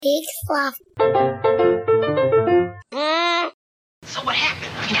Big fluff. So what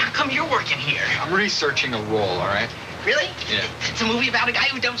happened? I mean, how come you're working here? I'm researching a role, all right? Really? Yeah. It's a movie about a guy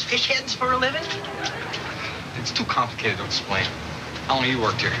who dumps fish heads for a living? It's too complicated to explain. How long have you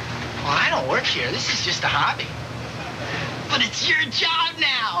worked here? Well, I don't work here. This is just a hobby. But it's your job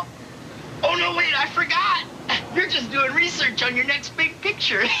now. Oh, no, wait, I forgot. You're just doing research on your next big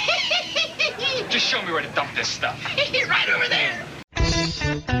picture. Just show me where to dump this stuff. Right over there.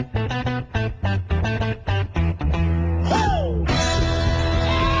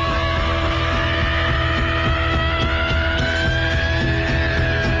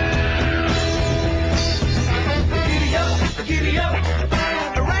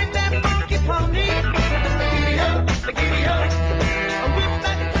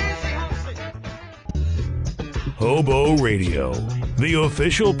 Hobo Radio, the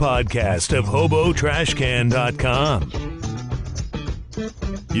official podcast of HoboTrashCan.com.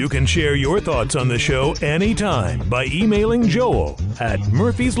 You can share your thoughts on the show anytime by emailing Joel at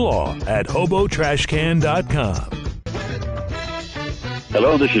murphyslaw@HoboTrashCan.com.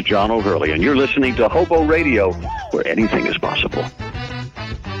 Hello, this is John O'Hurley, and you're listening to Hobo Radio, where anything is possible.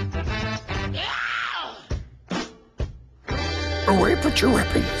 Away put your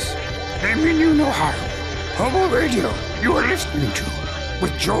weapons. They mean you no harm. Hobo Radio, you are listening to,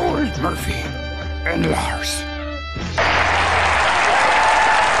 with Joel Murphy and Lars.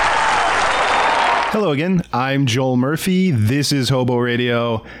 Hello again, I'm Joel Murphy, this is Hobo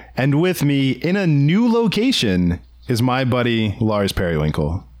Radio, and with me in a new location is my buddy Lars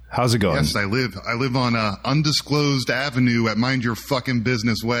Periwinkle. How's it going? Yes, I live on a undisclosed avenue at Mind Your Fucking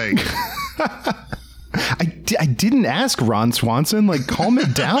Business Way. I didn't ask Ron Swanson, like, calm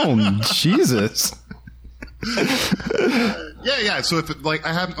it down. Jesus. Yeah. So if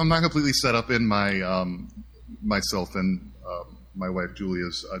I'm not completely set up in my myself and my wife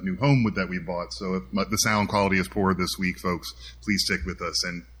Julia's new home that we bought. So if the sound quality is poor this week, folks, please stick with us.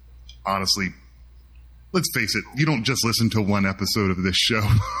 And honestly, let's face it, you don't just listen to one episode of this show.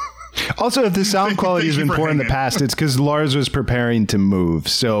 Also, if the sound quality has been poor in the past, it's because Lars was preparing to move.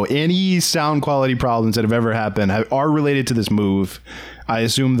 So any sound quality problems that have ever happened are related to this move. I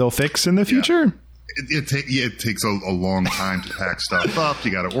assume they'll fix in the future. It takes a long time to pack stuff up.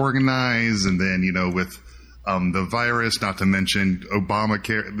 You got to organize. And then, with the virus, not to mention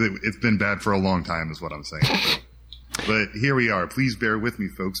Obamacare, it's been bad for a long time is what I'm saying. But here we are. Please bear with me,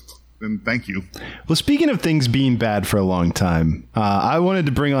 folks. And thank you. Well, speaking of things being bad for a long time, I wanted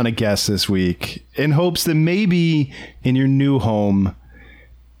to bring on a guest this week in hopes that maybe in your new home,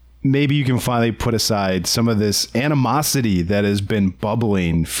 maybe you can finally put aside some of this animosity that has been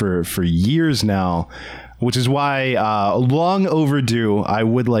bubbling for years now, which is why, long overdue, I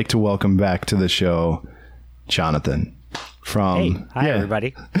would like to welcome back to the show, Jonathan. Hi,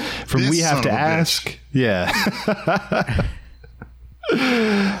 everybody. From We Have to Ask. Bitch. Yeah.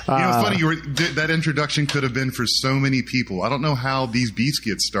 It's funny. That introduction could have been for so many people. I don't know how these beats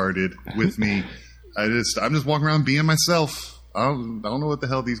get started with me. I'm just walking around being myself. I don't know what the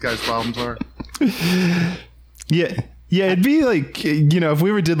hell these guys' problems are. Yeah, it'd be like, if we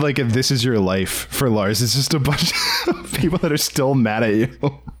ever did like a This Is Your Life for Lars, it's just a bunch of people that are still mad at you.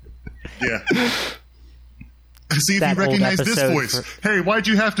 Yeah. See if you recognize this voice. Hey, why'd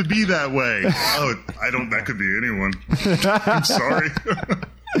you have to be that way? Oh, that could be anyone. I'm sorry.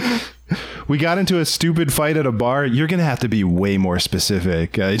 We got into a stupid fight at a bar. You're going to have to be way more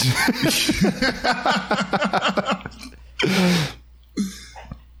specific. But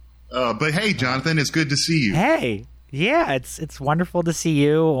hey, Jonathan, it's good to see you. Hey, yeah, it's wonderful to see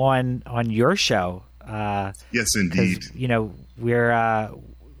you on your show. Yes, indeed. We're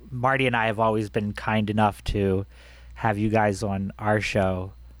Marty and I have always been kind enough to have you guys on our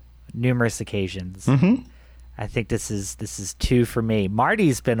show numerous occasions. Mm-hmm. I think this is two for me. Marty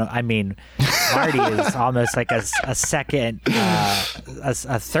is almost like a second,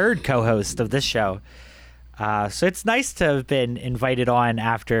 a third co-host of this show. So it's nice to have been invited on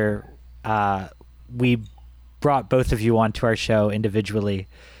after we brought both of you onto our show individually,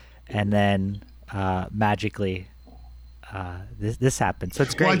 and then magically this happened. So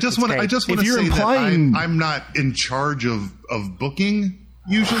it's great. Well, I just want to say that I'm not in charge of booking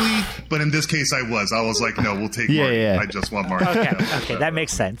usually, but in this case I was like, no, we'll take Marty. Yeah. I just want Marty. Okay, that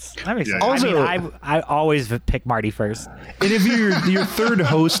makes sense. Also, I always pick Marty first. And if your third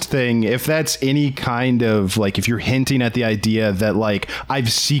host thing, if that's any kind of like, if you're hinting at the idea that like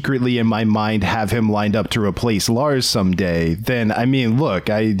I've secretly in my mind have him lined up to replace Lars someday, then I mean, look,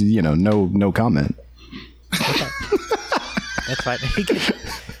 no comment. Okay. That's fine.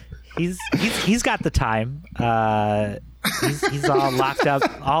 He's got the time. He's all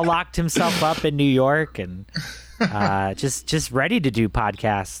locked himself up in New York, and just ready to do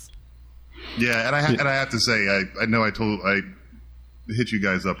podcasts. Yeah, and I have to say, I know I hit you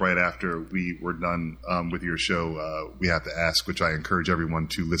guys up right after we were done with your show. We have to ask, which I encourage everyone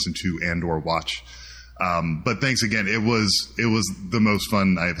to listen to and or watch. But thanks again. It was the most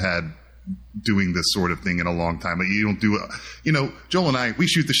fun I've had doing this sort of thing in a long time. Like, you don't do it, Joel and I, we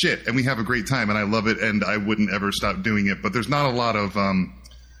shoot the shit and we have a great time, and I love it, and I wouldn't ever stop doing it. But there's not a lot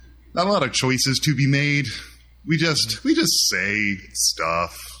of choices to be made. We just say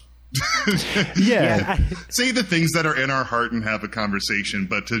stuff. Yeah. Say the things that are in our heart and have a conversation,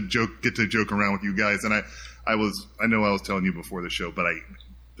 but to get to joke around with you guys. And I know I was telling you before the show, but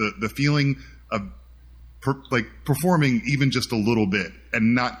the feeling of performing even just a little bit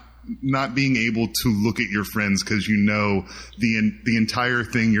and not being able to look at your friends because the entire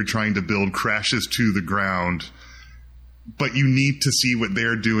thing you're trying to build crashes to the ground, but you need to see what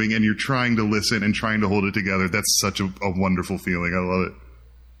they're doing and you're trying to listen and trying to hold it together. That's such a wonderful feeling. I love it.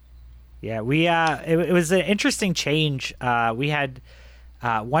 Yeah, it was an interesting change. We had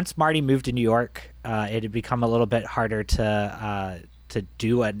once Marty moved to New York, it had become a little bit harder to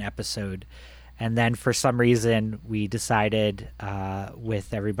do an episode. And then for some reason, we decided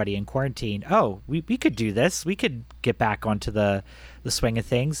with everybody in quarantine, we could do this. We could get back onto the swing of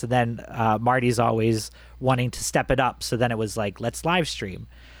things. And then Marty's always wanting to step it up. So then it was like, let's live stream.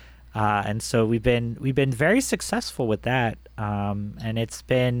 And so we've been very successful with that. And it's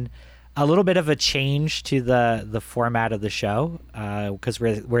been a little bit of a change to the format of the show because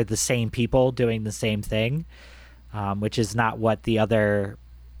we're the same people doing the same thing, which is not what the other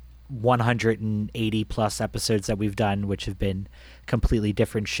 180 plus episodes that we've done, which have been completely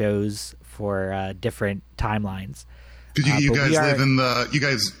different shows for different timelines. Because you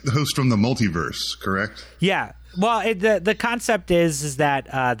guys host from the multiverse, correct? Yeah. Well, the concept is that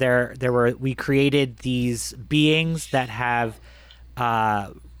we created these beings that have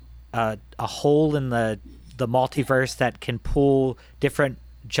a hole in the multiverse that can pull different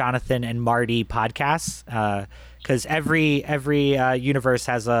Jonathan and Marty podcasts. Because every universe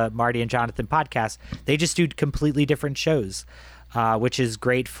has a Marty and Jonathan podcast. They just do completely different shows, which is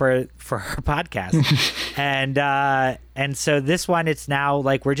great for our podcast. and so this one, it's now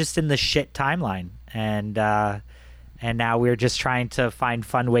like we're just in the shit timeline, and now we're just trying to find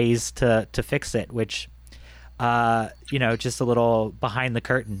fun ways to fix it. Which, just a little behind the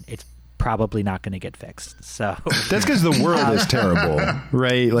curtain, it's probably not going to get fixed. So that's because the world is terrible,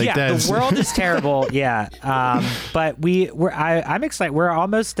 right? Like, the world is terrible. Yeah. But I'm excited. We're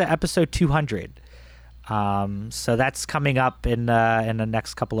almost to episode 200. So that's coming up in the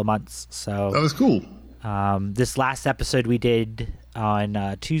next couple of months. So that was cool. This last episode we did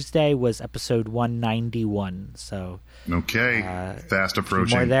on Tuesday was episode 191. So okay, fast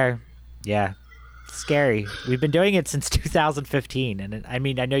approaching. More there. Yeah. Scary. We've been doing it since 2015, and I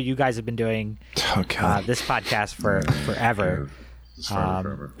know you guys have been doing this podcast for forever.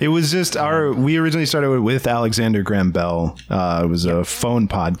 It was just we originally started with Alexander Graham Bell. It was a phone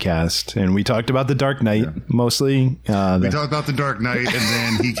podcast, and we talked about The Dark Knight mostly. We talked about The Dark Knight, and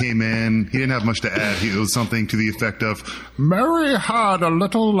then he came in. He didn't have much to add. It was something to the effect of, "Mary had a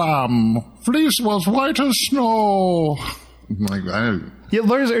little lamb. Fleece was white as snow." Yeah,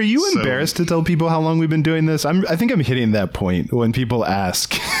 Lars, are you embarrassed to tell people how long we've been doing this? I think I'm hitting that point when people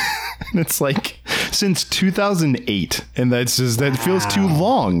ask. It's like since 2008, and that feels too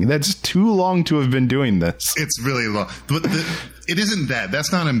long. That's too long to have been doing this. It's really long, but it isn't that.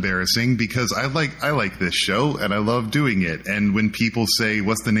 That's not embarrassing because I like this show and I love doing it. And when people say,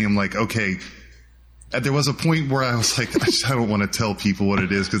 "What's the name?" Like, okay. There was a point where I was like, I don't want to tell people what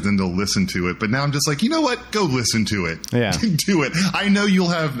it is because then they'll listen to it. But now I'm just like, you know what? Go listen to it. Yeah. Do it. I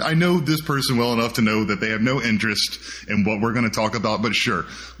know this person well enough to know that they have no interest in what we're going to talk about, but sure,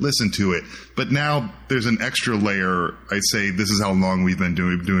 listen to it. But now there's an extra layer. I say, this is how long we've been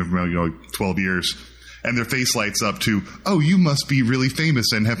doing for 12 years. And their face lights up to, oh, you must be really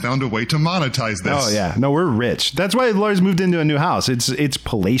famous and have found a way to monetize this. Oh, yeah. No, we're rich. That's why Lars moved into a new house. It's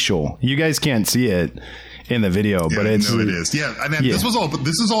palatial. You guys can't see it in the video, but it is. Yeah, I mean, this is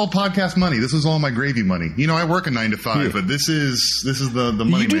all podcast money. This is all my gravy money. I work a 9 to 5, but this is the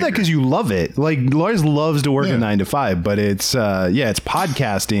money. You do that because you love it. Like, Lars loves to work a 9 to 5, but it's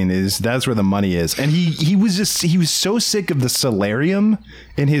podcasting that's where the money is. And he was so sick of the solarium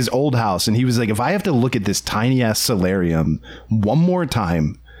in his old house, and he was like, if I have to look at this tiny ass solarium one more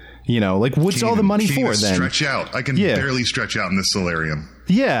time, what's all the money for then? Stretch out. I can barely stretch out in this solarium.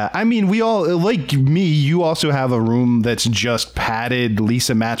 Yeah, I mean, we all, like me, you also have a room that's just padded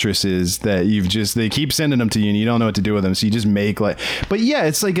Lisa mattresses that they keep sending them to you and you don't know what to do with them. So you just make but yeah,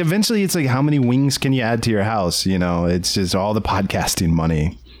 it's like eventually it's like how many wings can you add to your house? You know, it's just all the podcasting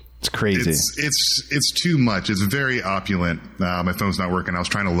money. It's crazy. It's too much. It's very opulent. My phone's not working. I was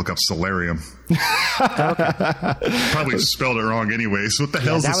trying to look up solarium. Probably spelled it wrong anyways. What the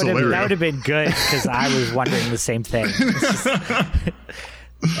hell's a solarium? That would have been good because I was wondering the same thing.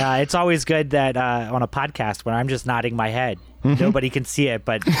 It's always good that on a podcast when I'm just nodding my head, nobody can see it,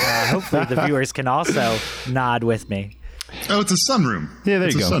 but hopefully the viewers can also nod with me. Oh, it's a sunroom. Yeah, there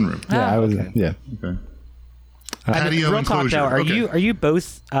you go. It's a sunroom. Yeah, okay. Yeah. Okay. Real talk though, are you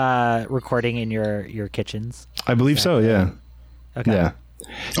both recording in your kitchens? I believe so. Yeah. Okay. Yeah.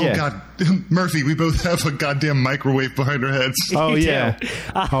 Oh yeah. God, Murphy, we both have a goddamn microwave behind our heads. Oh yeah.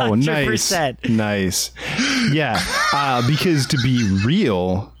 Oh, nice. Nice. Yeah. Because to be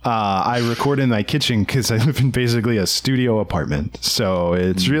real, I record in my kitchen because I live in basically a studio apartment. So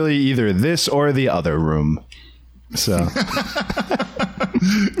it's really either this or the other room. So.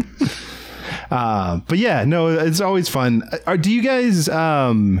 But yeah, no, it's always fun. Do you guys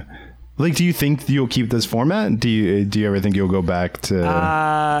do you think you'll keep this format? Do you ever think you'll go back to?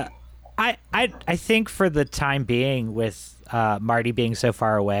 I think for the time being, with Marty being so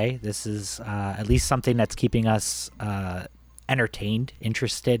far away, this is at least something that's keeping us entertained,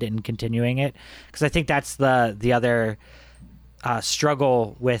 interested in continuing it. Because I think that's the other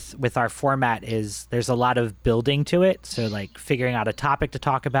struggle with our format is there's a lot of building to it. So like figuring out a topic to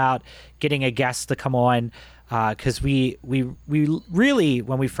talk about, getting a guest to come on. Because we really,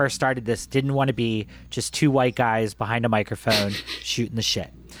 when we first started this, didn't want to be just two white guys behind a microphone shooting the shit.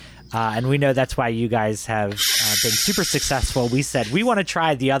 And we know that's why you guys have been super successful. We said we want to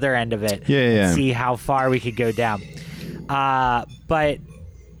try the other end of it and see how far we could go down. But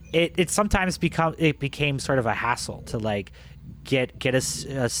it sometimes became sort of a hassle to like get us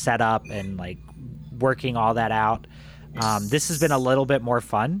set up and like working all that out. This has been a little bit more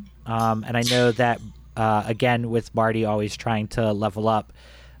fun. And I know that again, with Marty always trying to level up,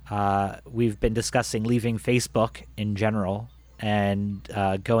 we've been discussing leaving Facebook in general and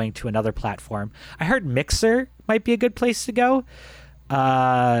going to another platform. I heard Mixer might be a good place to go.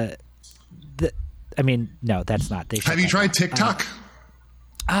 No, that's not. Have you tried TikTok?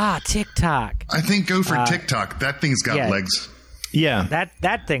 TikTok. I think go for TikTok. That thing's got legs. Yeah.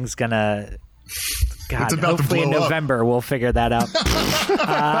 That thing's gonna. God, it's about hopefully to blow in November we'll figure that out.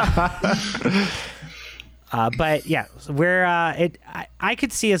 But yeah, we're I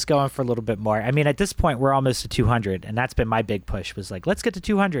could see us going for a little bit more. I mean, at this point, we're almost to 200, and that's been my big push. Was like, let's get to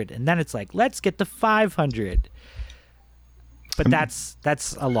 200, and then it's like, let's get to 500. But that's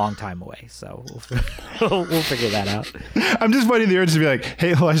a long time away, so we'll figure that out. I'm just fighting the urge to be like,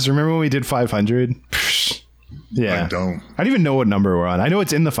 hey, Elias, remember when we did 500? Yeah, I don't even know what number we're on. I know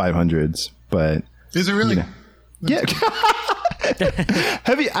it's in the 500s, but is it really? Yeah.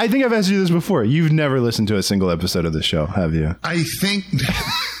 I think I've asked you this before. You've never listened to a single episode of the show, have you? I think,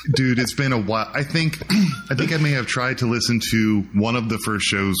 dude, it's been a while. I think I may have tried to listen to one of the first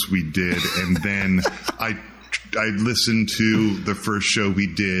shows we did, and then I listened to the first show we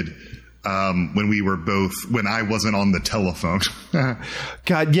did when I wasn't on the telephone.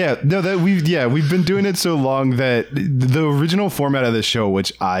 God, yeah. No, we've been doing it so long that the original format of the show,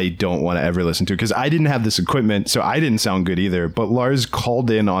 which I don't want to ever listen to because I didn't have this equipment, so I didn't sound good either. But Lars called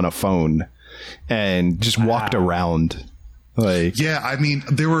in on a phone and just walked around. Like, yeah, I mean,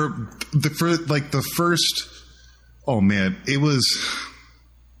 there were the first. Oh man, it was.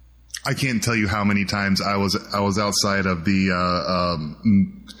 I can't tell you how many times I was outside of the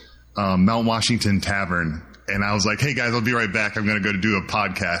Mount Washington Tavern, and I was like, hey guys, I'll be right back. I'm going to go to do a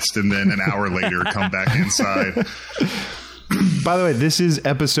podcast. And then an hour later, come back inside. By the way, this is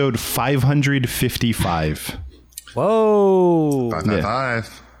episode 555. Whoa. 555.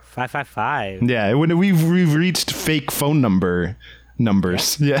 555. Yeah, when we've reached fake phone numbers.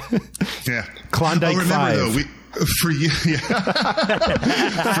 Yeah. Yeah. Klondike 5. Though, for you,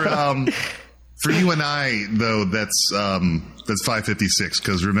 for you and I, though, that's 556,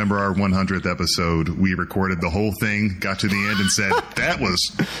 because remember our 100th episode, we recorded the whole thing, got to the end, and said that was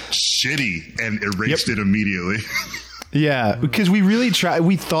shitty, and erased it immediately. Yeah, because we really tried.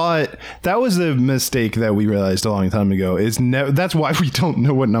 We thought that was the mistake that we realized a long time ago. That's why we don't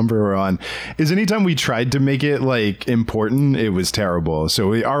know what number we're on. Is anytime we tried to make it like important, it was terrible.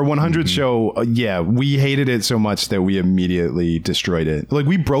 So our 100th show, we hated it so much that we immediately destroyed it. Like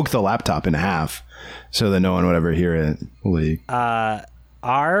we broke the laptop in half so that no one would ever hear it. Like, our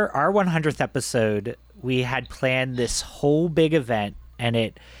 100th episode, we had planned this whole big event. and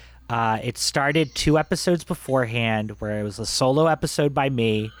it started 2 episodes beforehand, where it was a solo episode by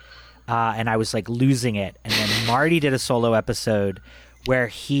me, and I was like losing it, and then Marty did a solo episode where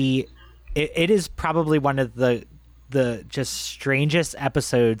it is probably one of the just strangest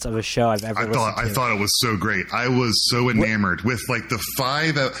episodes of a show I've ever listened to. I thought it was so great. I was so enamored with like the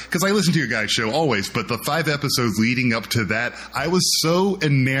 5, because I listen to your guys' show always, but the 5 episodes leading up to that, I was so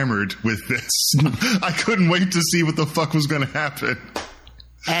enamored with this. I couldn't wait to see what the fuck was going to happen.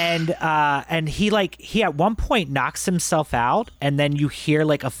 And he at one point knocks himself out, and then you hear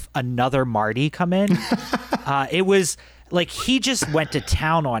like another Marty come in. It was like he just went to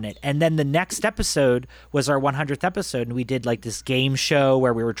town on it. And then the next episode was our 100th episode, and we did like this game show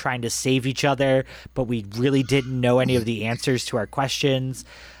where we were trying to save each other, but we really didn't know any of the answers to our questions.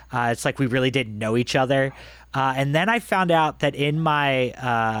 It's like we really didn't know each other. And then I found out that in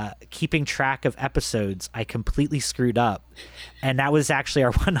my keeping track of episodes, I completely screwed up. And that was actually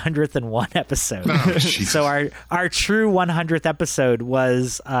our 101 episode. Oh, so our true 100th episode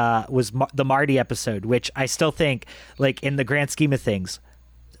was the Marty episode, which I still think, like in the grand scheme of things,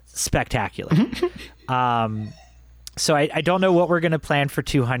 spectacular. So I don't know what we're going to plan for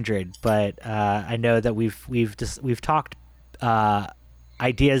 200, but I know that we've talked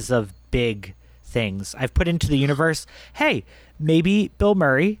ideas of big things. I've put into the universe, hey, maybe Bill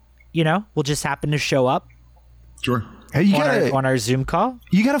Murray, will just happen to show up. Sure. Hey, on our Zoom call.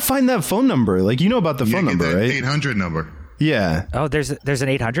 You got to find that phone number. Like, about the phone number, right? 800 number. Yeah. Oh, there's an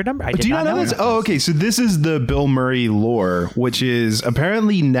 800 number? I did not know this? Oh, okay. So this is the Bill Murray lore, which is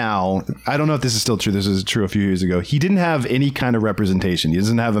apparently now, I don't know if this is still true. This was true a few years ago. He didn't have any kind of representation. He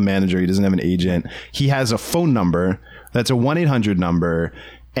doesn't have a manager. He doesn't have an agent. He has a phone number that's a 1-800 number,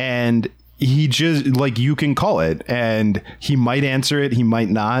 and he just, like, you can call it, and he might answer it. He might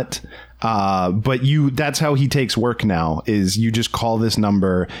not. But that's how he takes work now, is you just call this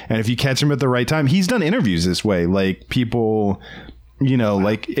number, and if you catch him at the right time, he's done interviews this way. Like, people,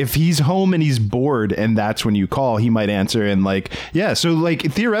 like if he's home and he's bored and that's when you call, he might answer. And like, yeah. So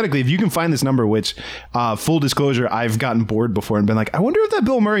like theoretically, if you can find this number, which, full disclosure, I've gotten bored before and been like, I wonder if that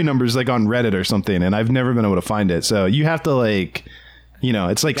Bill Murray number is like on Reddit or something. And I've never been able to find it. So you have to like,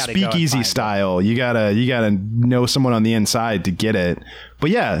 it's like speakeasy style. You gotta know someone on the inside to get it. But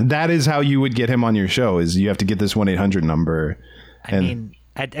yeah, that is how you would get him on your show, is you have to get this 1-800 number. I mean,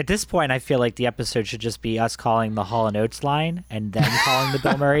 at this point, I feel like the episode should just be us calling the Hall & Oates line and then calling the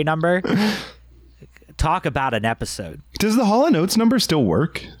Bill Murray number. Talk about an episode. Does the Hall & Oates number still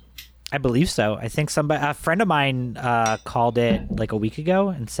work? I believe so. I think a friend of mine called it like a week ago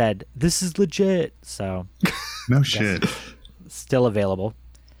and said, this is legit. So no shit. Still available.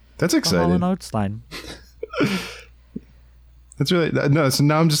 That's exciting. The Hall & Oates line. That's really no. So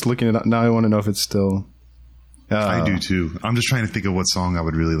now I'm just looking it up. Now I want to know if it's still. I do too. I'm just trying to think of what song I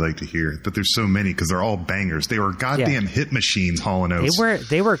would really like to hear, but there's so many because they're all bangers. They were goddamn hit machines. Hall & Oates.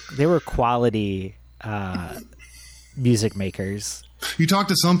 They were quality music makers. You talk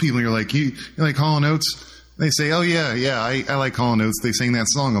to some people, and you're like, you like Hall & Oates? They say, oh yeah, I like Hall & Oates. They sang that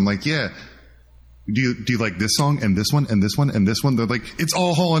song. I'm like, yeah. Do you like this song and this one and this one and this one? They're like, it's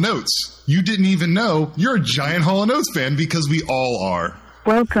all Hall & Oates. You didn't even know. You're a giant Hall & Oates fan, because we all are.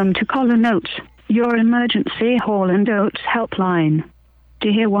 Welcome to Hall & Oates, your emergency Hall & Oates helpline.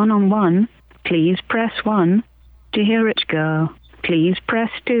 To hear one-on-one, please press 1. To hear Rich Girl, please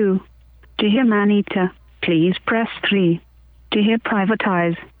press 2. To hear Man-Eater, please press 3. To hear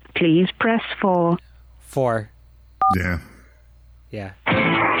Privatize, please press 4. 4. Yeah. Yeah.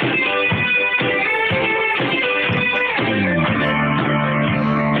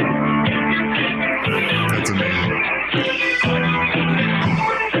 That's amazing.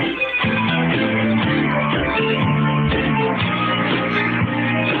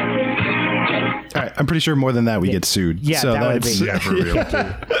 All right, I'm pretty sure more than that we get sued. Yeah, so that would be for real.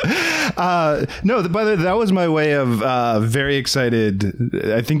 No, by the way, that was my way of very excited.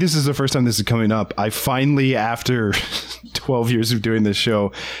 I think this is the first time this is coming up. I finally, after 12 years of doing this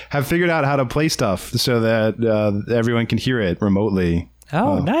show, have figured out how to play stuff so that everyone can hear it remotely.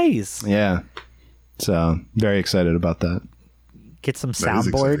 Oh, nice. Yeah. So very excited about that. Get some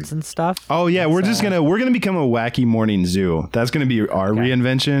soundboards and stuff. Oh yeah, we're gonna become a wacky morning zoo. That's gonna be our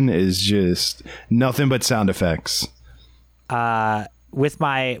reinvention. Is just nothing but sound effects. With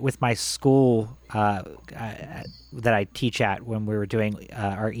my school that I teach at, when we were doing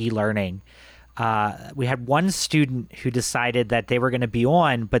our e-learning, we had one student who decided that they were going to be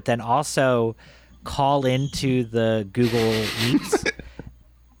on, but then also call into the Google Meets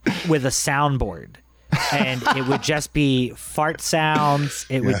with a soundboard. And it would just be fart sounds.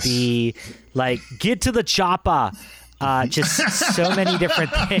 It would be like, get to the chopper. just so many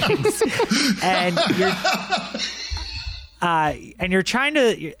different things, and you're trying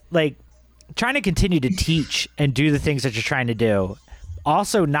to continue to teach and do the things that you're trying to do.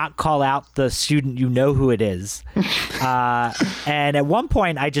 Also, not call out the student you know who it is. And at one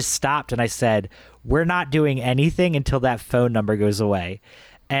point, I just stopped and I said, "We're not doing anything until that phone number goes away."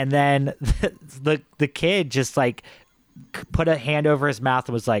 And then the kid just like put a hand over his mouth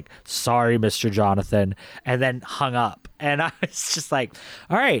and was like, "Sorry, Mr. Jonathan," and then hung up. And I was just like,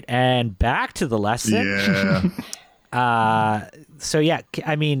 "All right," and back to the lesson. Yeah. So yeah,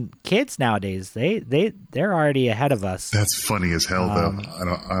 I mean, kids nowadays, they're already ahead of us. That's funny as hell, though.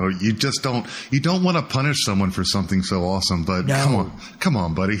 I don't. You just don't. You don't want to punish someone for something so awesome. But come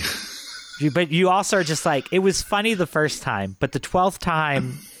on, buddy. But you also are just like, it was funny the first time, but the 12th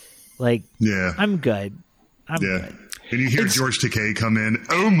time, like, yeah, I'm good. I'm good. And you hear George Takei come in.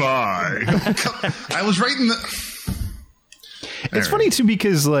 Oh my! I was right in the. It's funny too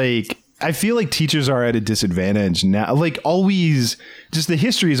because like. I feel like teachers are at a disadvantage now. Like always, just the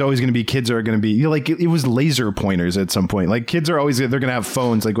history is always going to be kids are going to be like it was laser pointers at some point. Like kids are always they're going to have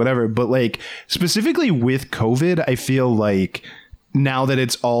phones, like whatever. But like specifically with COVID, I feel like now that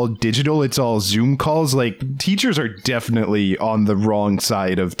it's all digital, it's all Zoom calls. Like teachers are definitely on the wrong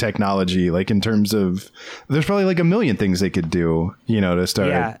side of technology. Like in terms of there's probably like a million things they could do, to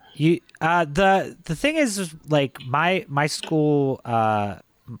start. Yeah, the thing is like my school.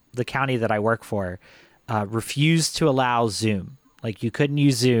 The county that I work for refused to allow Zoom. Like you couldn't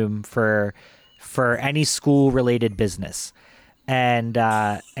use Zoom for any school related business. And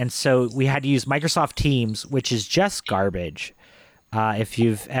so we had to use Microsoft Teams, which is just garbage. If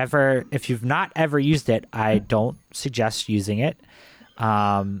you've not ever used it, I don't suggest using it.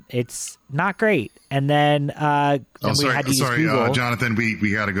 It's not great. And then, we had to use Google. Jonathan,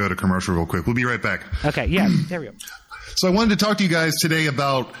 we got to go to commercial real quick. We'll be right back. Okay. Yeah, there we go. So I wanted to talk to you guys today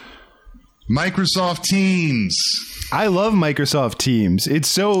about Microsoft Teams. I love Microsoft Teams. It's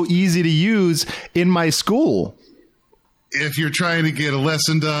so easy to use in my school. If you're trying to get a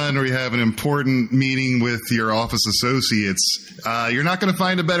lesson done or you have an important meeting with your office associates, you're not going to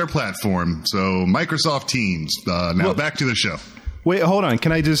find a better platform. So Microsoft Teams. Now back to the show. Wait, hold on.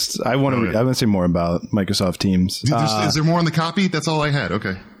 Can I just? I want to say more about Microsoft Teams. Is there more on the copy? That's all I had.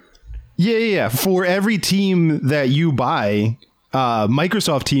 Okay. Yeah. For every team that you buy,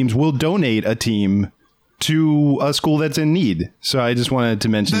 Microsoft Teams will donate a team to a school that's in need. So I just wanted to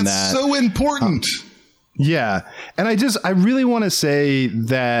mention that's so important. Yeah. And I really want to say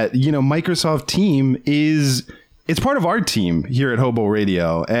that, Microsoft Team it's part of our team here at Hobo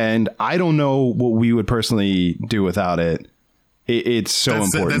Radio. And I don't know what we would personally do without it. It's so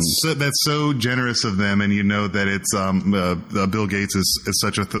important. That's so generous of them, and that it's Bill Gates is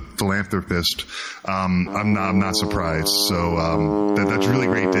such a philanthropist. I'm not surprised. So that's really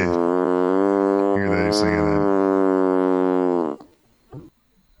great to hear that he's singing that.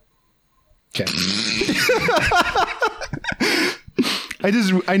 Okay.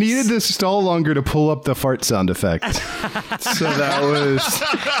 I needed to stall longer to pull up the fart sound effect. So that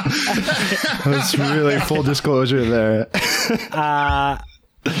was really full disclosure there.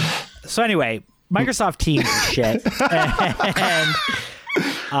 So anyway, Microsoft Teams is shit.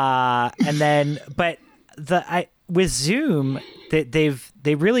 And then with Zoom,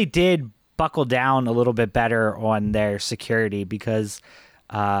 they really did buckle down a little bit better on their security because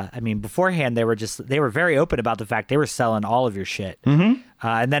beforehand they were very open about the fact they were selling all of your shit. Mm-hmm.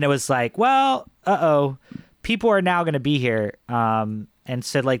 And then it was like, well, people are now going to be here. And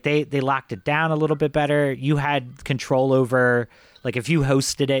so like they locked it down a little bit better. You had control over, like if you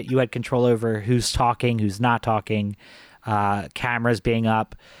hosted it, you had control over who's talking, who's not talking, cameras being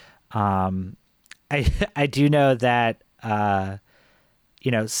up. I do know that,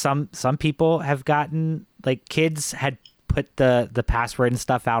 some people have gotten, like kids had put the password and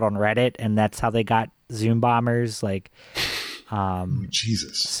stuff out on Reddit, and that's how they got Zoom bombers. Like,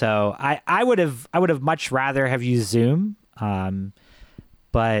 Jesus. So I would have much rather have used Zoom.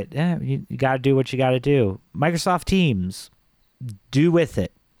 But you got to do what you got to do. Microsoft Teams, do with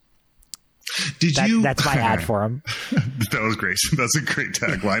it. That's my ad for them. That was great. That's a great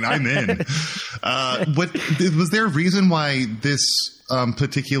tagline. I'm in. What was there a reason why this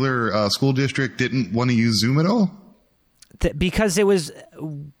particular school district didn't want to use Zoom at all? Because it was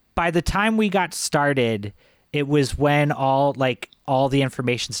by the time we got started, it was when all the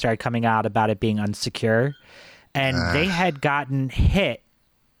information started coming out about it being unsecure, and they had gotten hit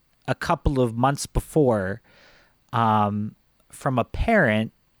a couple of months before from a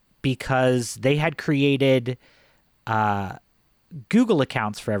parent because they had created Google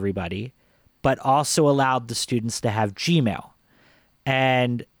accounts for everybody, but also allowed the students to have Gmail.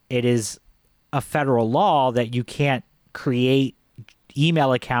 And it is a federal law that you can't create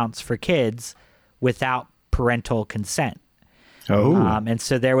email accounts for kids without parental consent. Oh. And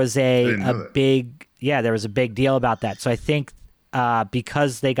so there was a big deal about that. So I think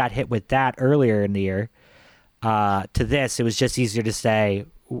because they got hit with that earlier in the year, to this, it was just easier to say,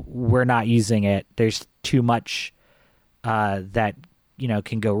 we're not using it. There's too much that,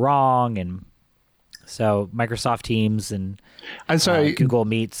 can go wrong. And so Microsoft Teams and I'm sorry, Google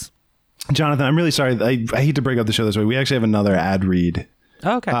Meets. Jonathan, I'm really sorry. I hate to break up the show this way. We actually have another ad read.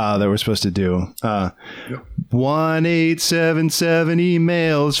 Okay. That we're supposed to do. 1877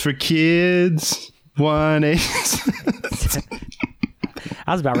 emails for kids. 18.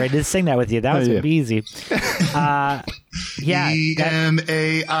 I was about ready to sing that with you. That was gonna be easy. EMAIL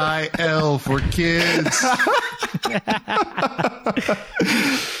for kids.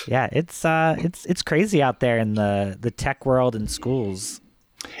 Yeah, it's crazy out there in the tech world and schools.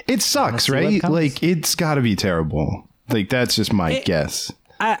 It sucks, right? Like, it's got to be terrible. Like, that's just my guess.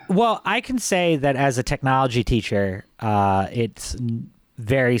 Well, I can say that as a technology teacher, it's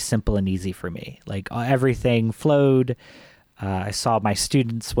very simple and easy for me. Like, everything flowed. I saw my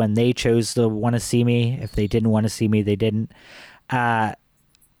students when they chose to want to see me. If they didn't want to see me, they didn't. But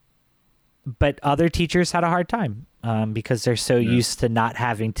other teachers had a hard time because they're so used to not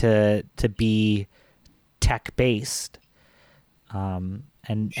having to be tech-based.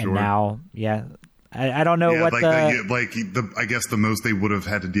 And now, I don't know what I guess the most they would have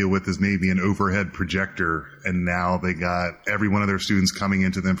had to deal with is maybe an overhead projector, and now they got every one of their students coming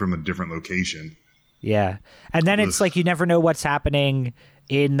into them from a different location. Yeah. And then it's like you never know what's happening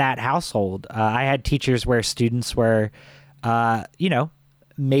in that household. I had teachers where students were,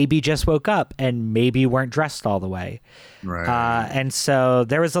 maybe just woke up and maybe weren't dressed all the way. Right. And so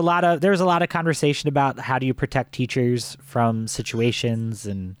there was a lot of conversation about how do you protect teachers from situations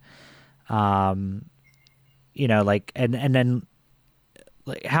and, and then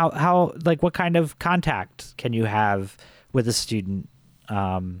like how like what kind of contact can you have with a student?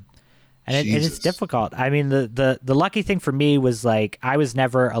 And it's difficult. I mean, the lucky thing for me was like I was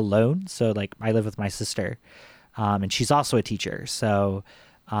never alone. So like I live with my sister, and she's also a teacher. So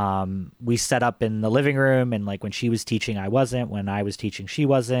we set up in the living room, and like when she was teaching, I wasn't. When I was teaching, she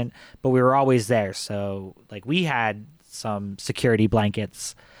wasn't. But we were always there. So like we had some security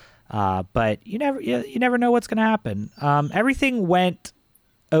blankets, but you never know what's going to happen. Everything went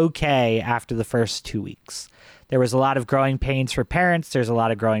okay after the first 2 weeks. There was a lot of growing pains for parents. There's a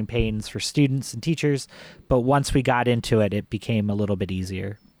lot of growing pains for students and teachers. But once we got into it, it became a little bit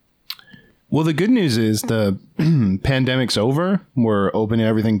easier. Well, the good news is the pandemic's over. We're opening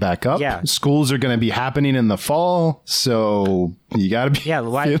everything back up. Yeah. Schools are going to be happening in the fall. So you got to be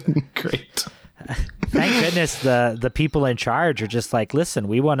feeling great. Thank goodness the people in charge are just like, listen,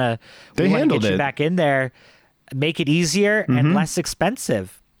 we want to get you back in there, make it easier and less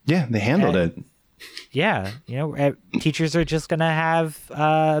expensive. Yeah, they handled it. Yeah, teachers are just going to have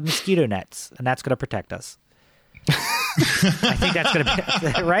mosquito nets, and that's going to protect us. I think that's going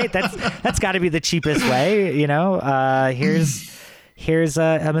to be right. That's got to be the cheapest way. Here's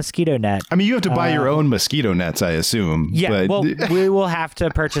a mosquito net. I mean, you have to buy your own mosquito nets, I assume. Yeah, but... well, we will have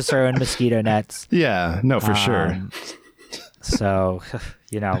to purchase our own mosquito nets. Yeah, no, for sure. So,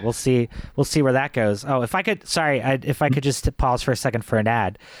 we'll see where that goes. Oh, if I could just pause for a second for an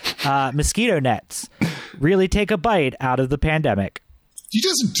ad. Mosquito nets really take a bite out of the pandemic. You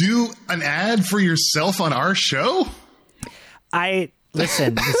just do an ad for yourself on our show?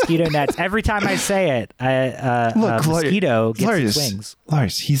 Listen, mosquito nets. Every time I say it, Look, mosquito gets Lars, its wings.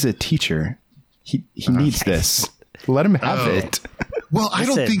 Lars, he's a teacher. He needs this. Let him have it. Well, I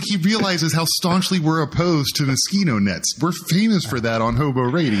don't think he realizes how staunchly we're opposed to mosquito nets. We're famous for that on Hobo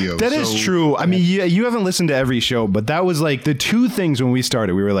Radio. That is true. I mean, you haven't listened to every show, but that was like the two things when we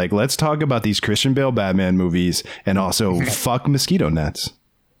started. We were like, let's talk about these Christian Bale Batman movies and also fuck mosquito nets.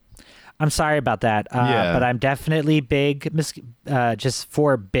 I'm sorry about that, but I'm definitely big, just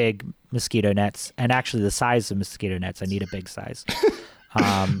for big mosquito nets, and actually the size of mosquito nets. I need a big size.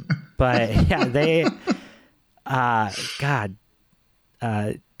 But yeah, they, God.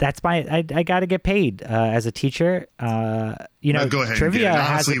 That's I got to get paid as a teacher. Go ahead, trivia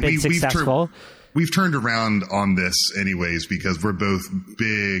honestly, hasn't been successful. We've turned around on this anyways because we're both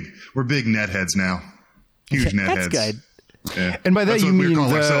big. We're big net heads now. Huge net heads. That's good. Yeah. And by that That's you what we mean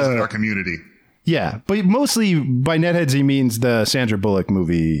call ourselves in our community. Yeah, but mostly by netheads he means the Sandra Bullock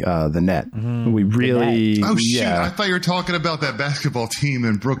movie, The Net. We really... Oh, shit. I thought you were talking about that basketball team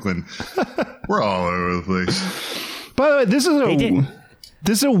in Brooklyn. We're all over the place. By the way, this is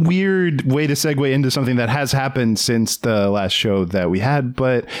this is a weird way to segue into something that has happened since the last show that we had,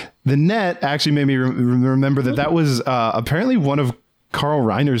 but the net actually made me remember that was apparently one of Carl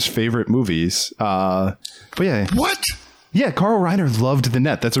Reiner's favorite movies. But yeah. What? Yeah, Carl Reiner loved the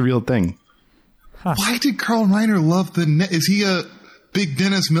net. That's a real thing. Huh. Why did Carl Reiner love the net? Is he a big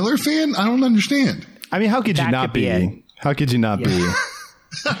Dennis Miller fan? I don't understand. I mean, how could you not be? How could you not be?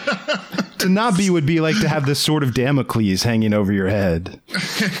 To not be would be like to have this sword of Damocles hanging over your head.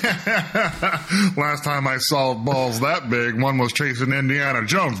 Last time I saw balls that big, one was chasing Indiana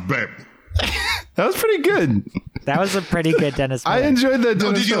Jones, babe. That was pretty good. That was a pretty good Dennis Miller. I enjoyed that.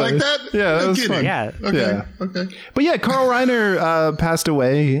 Oh, did you like that? Yeah, that was kidding. fun. Yeah. Okay. Yeah. Okay. But yeah, Carl Reiner passed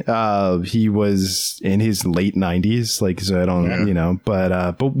away. He was in his late 90s. Like, so I don't, you know,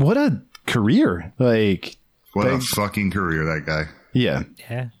 but what a career! Like, what a fucking career that guy. Yeah.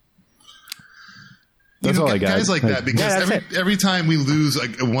 Yeah. That's all I got. Guys like that, because Yeah, every time we lose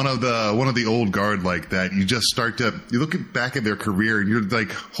like one of the old guard like that, you just start to look back at their career and you're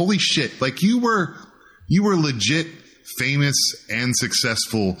like, holy shit! Like you were legit famous and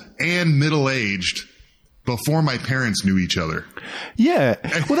successful and middle-aged before my parents knew each other. Yeah.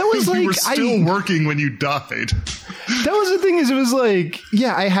 Well, that was like you were still working when you died. That was the thing, is it was like,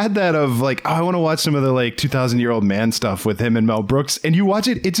 yeah, I had that of like, oh, I want to watch some of the like 2,000-Year-Old Man stuff with him and Mel Brooks, and you watch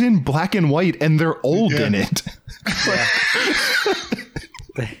it, it's in black and white and they're old in it.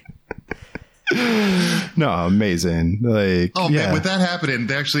 No, amazing. Like, oh man, with that happening,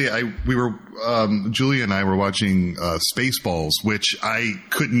 Julia and I were watching Spaceballs, which I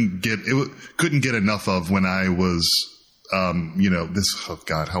couldn't get enough of when I was, how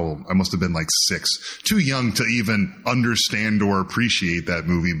old? I must have been like 6, too young to even understand or appreciate that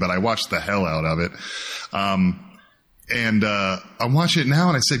movie, but I watched the hell out of it. And I'm watching it now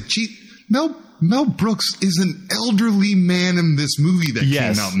and I said, gee, Mel Brooks is an elderly man in this movie that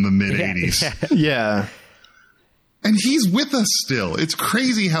came out in the mid 80s. Yeah. And he's with us still. It's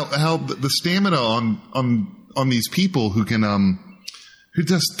crazy how the stamina on these people who can,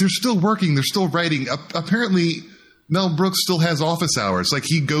 they're still working. They're still writing. Apparently Mel Brooks still has office hours. Like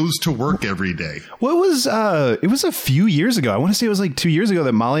he goes to work every day. Well, it was a few years ago. I want to say it was like 2 years ago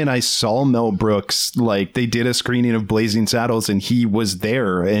that Molly and I saw Mel Brooks. Like they did a screening of Blazing Saddles and he was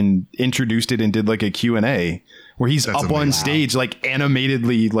there and introduced it and did like a Q&A where he's up on stage, like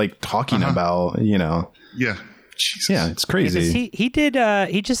animatedly, like talking about, you know. Yeah. Jesus. Yeah, it's crazy.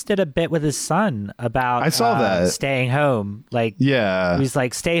 He just did a bit with his son about I saw that staying home. Like, yeah, he was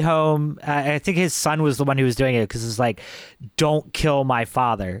like, stay home. I think his son was the one who was doing it because it's like, don't kill my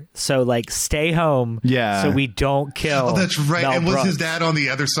father. So like, stay home. Yeah, so we don't kill. Oh, that's right. Mel and was Brooks. his dad on the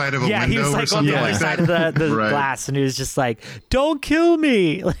other side of a window? Yeah, he was like on the other side of the right. glass, and he was just like, don't kill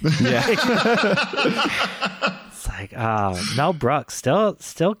me. Yeah. It's like, oh, Mel Brooks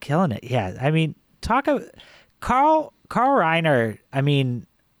still killing it. Yeah, I mean, talk about Carl Reiner, I mean,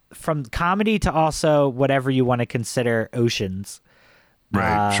 from comedy to also whatever you want to consider Oceans.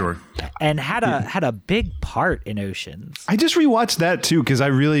 Right, sure. And had a big part in Oceans. I just rewatched that too because I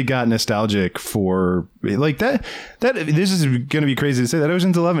really got nostalgic for like that. This is going to be crazy to say that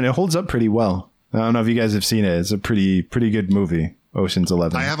Ocean's 11, it holds up pretty well. I don't know if you guys have seen it. It's a pretty good movie. Ocean's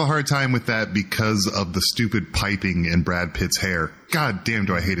 11. I have a hard time with that because of the stupid piping in Brad Pitt's hair. God damn,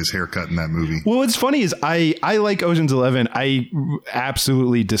 do I hate his haircut in that movie. Well, what's funny is I like Ocean's 11. I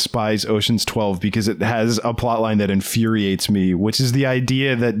absolutely despise Ocean's 12 because it has a plotline that infuriates me, which is the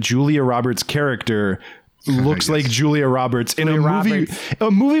idea that Julia Roberts' character looks like Julia Roberts in a movie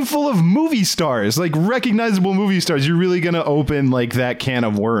full of movie stars, like recognizable movie stars. You're really going to open like that can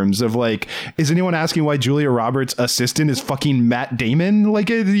of worms of like, is anyone asking why Julia Roberts' assistant is fucking Matt Damon? Like,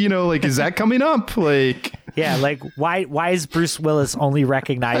 you know, like, is that coming up? Like, yeah, like why is Bruce Willis only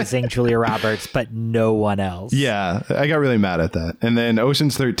recognizing Julia Roberts but no one else? Yeah, I got really mad at that. And then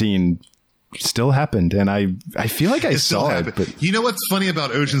Ocean's 13 still happened, and I feel like I saw it. But you know what's funny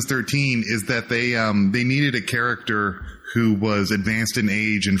about Ocean's 13 is that they needed a character who was advanced in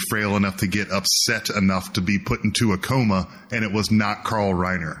age and frail enough to get upset enough to be put into a coma, and it was not Carl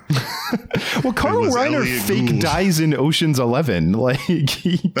Reiner. Well, Carl Reiner fake dies in Ocean's 11. Like,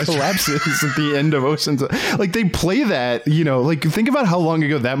 he collapses at the end of Ocean's. Like, they play that, you know, like, think about how long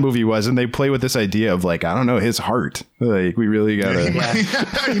ago that movie was, and they play with this idea of, like, I don't know, his heart. Like, we really gotta...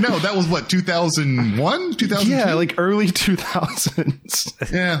 You know, that was, what, 2001? 2002? Yeah, like, early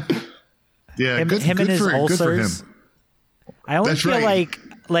 2000s. Yeah. Yeah, him good and his for ulcers. him. I only That's feel right.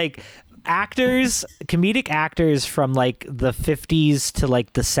 like comedic actors from like the 50s to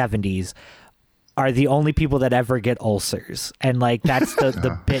like the 70s are the only people that ever get ulcers, and like that's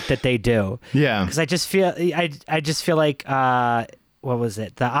the bit that they do. Yeah, because I just feel like what was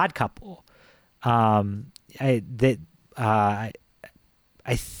it? The Odd Couple. I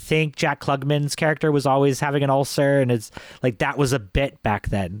think Jack Klugman's character was always having an ulcer, and it's like that was a bit back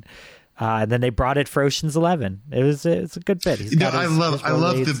then. And then they brought it for Ocean's 11. It's a good bit. I love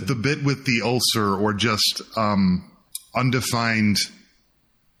the bit with the ulcer or just undefined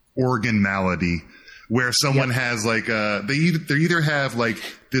organ malady, where someone has like they either have like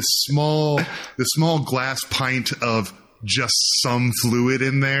this small glass pint of just some fluid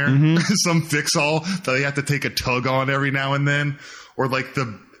in there, some fix-all that they have to take a tug on every now and then, or like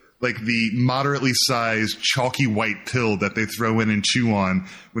the moderately sized chalky white pill that they throw in and chew on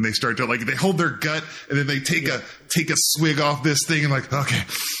when they start to they hold their gut and then they take a swig off this thing and like,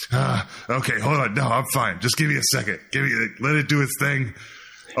 okay, hold on. No, I'm fine. Just give me a second. Let it do its thing.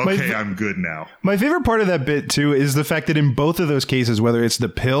 Okay, I'm good now. My favorite part of that bit, too, is the fact that in both of those cases, whether it's the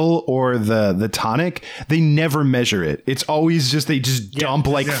pill or the tonic, they never measure it. It's always just they dump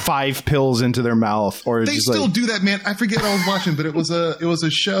 5 pills into their mouth. Or they still do that, man. I forget what I was watching, but it was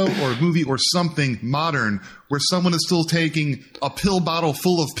a show or a movie or something modern where someone is still taking a pill bottle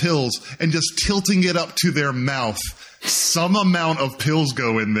full of pills and just tilting it up to their mouth. Some amount of pills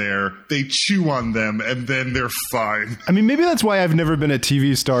go in there, they chew on them, and then they're fine. I mean, maybe that's why I've never been a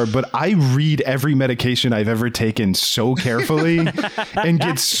TV star, but I read every medication I've ever taken so carefully and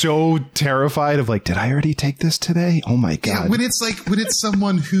get so terrified of like, did I already take this today? Oh my God. Yeah, when it's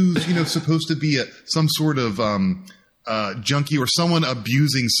someone who's, supposed to be some sort of junkie or someone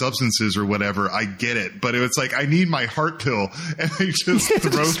abusing substances or whatever, I get it. But it's like, I need my heart pill, and they just throw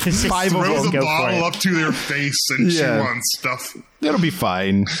the bottle up to their face and chew on stuff. That'll be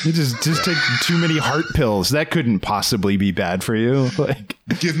fine. You just take too many heart pills. That couldn't possibly be bad for you.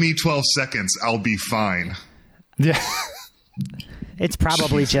 Give me 12 seconds. I'll be fine. Yeah. It's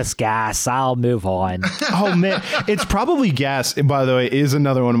probably just gas. I'll move on. Oh, man. It's probably gas, by the way, is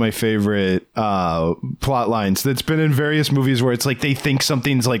another one of my favorite plot lines that's been in various movies where it's like they think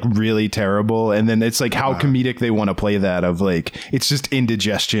something's like really terrible. And then it's like how comedic they want to play that of like it's just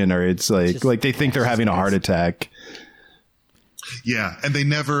indigestion or it's like they think they're having a heart attack. Yeah, and they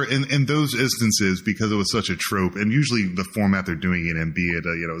never in those instances, because it was such a trope, and usually the format they're doing it in, be it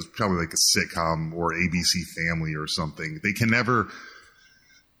it was probably like a sitcom or ABC Family or something. They can never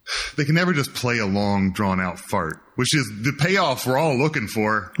just play a long, drawn out fart, which is the payoff we're all looking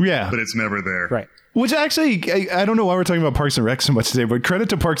for. Yeah, but it's never there. Right. Which actually, I don't know why we're talking about Parks and Rec so much today, but credit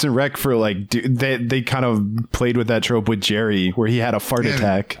to Parks and Rec for they kind of played with that trope with Jerry, where he had a fart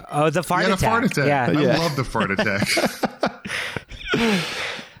attack. Oh, the fart attack. Yeah, I love the fart attack.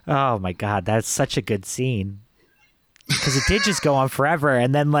 Oh my God, that's such a good scene. Because it did just go on forever,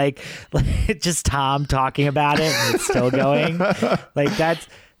 and then like just Tom talking about it, and it's still going. Like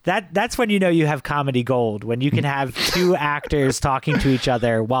that's when you know you have comedy gold, when you can have two actors talking to each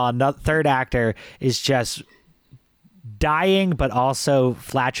other while a third actor is just dying but also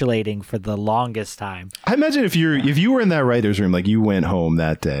flatulating for the longest time. I imagine if you were in that writer's room, like you went home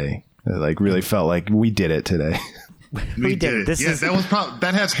that day, like really felt like we did it today. We did it.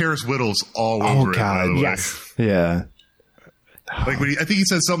 That has Harris Whittles all over it. By the way. Yes. Yeah. Like I think he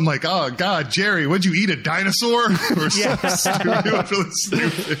said something like, "Oh God, Jerry, what'd you eat, a dinosaur?" Or something stupid. It was really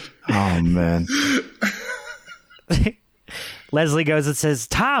stupid. Oh man. Leslie goes and says,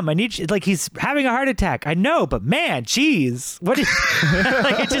 "Tom, I need you." Like he's having a heart attack. I know, but man, geez, what?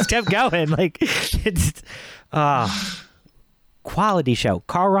 Like it just kept going. Like it's quality show.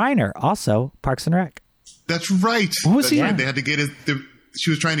 Carl Reiner, also Parks and Rec. That's right. What was he? Right. They had to get she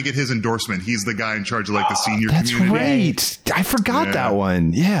was trying to get his endorsement. He's the guy in charge of like the senior that's community. That's right. I forgot that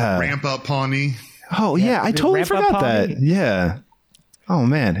one. Yeah. Ramp Up Pawnee. Oh yeah, I totally forgot that. Yeah. Oh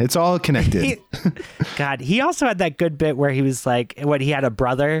man, it's all connected. God, he also had that good bit where he was like, he had a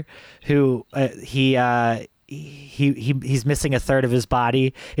brother who he's missing a third of his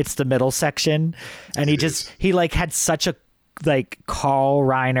body. It's the middle section, and he like had such a like Carl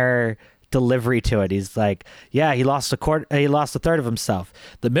Reiner delivery to it. He's like, yeah, he lost a third of himself,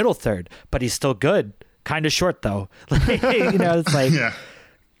 the middle third, but he's still good. Kind of short though. Like, it's like, yeah.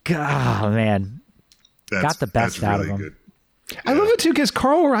 Oh man, got the best out of him. Good. I love it too because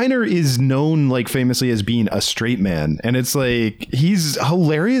Carl Reiner is known like famously as being a straight man, and it's like he's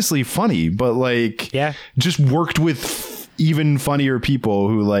hilariously funny, but like just worked with even funnier people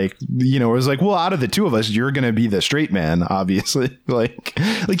who like was like, well, out of the two of us, you're gonna be the straight man, obviously. like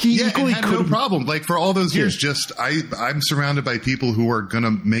he equally had no problem. Like for all those years, just I'm surrounded by people who are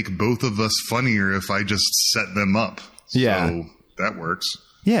gonna make both of us funnier if I just set them up. So that works.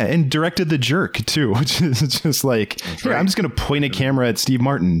 Yeah, and directed The Jerk too, which is just like, here, I'm just gonna point a camera at Steve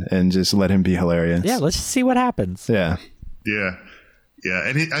Martin and just let him be hilarious. Yeah, let's just see what happens. Yeah. Yeah. Yeah,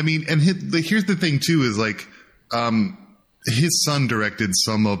 and here's the thing too is like, his son directed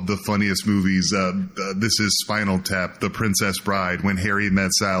some of the funniest movies. This is Spinal Tap, The Princess Bride, When Harry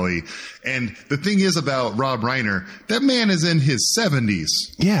Met Sally. And the thing is about Rob Reiner, that man is in his 70s.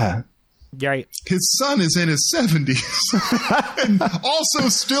 Yeah. Right. His son is in his 70s and also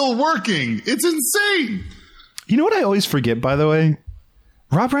still working. It's insane. You know what I always forget, by the way?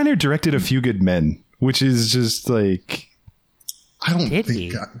 Rob Reiner directed A Few Good Men, which is just like... Did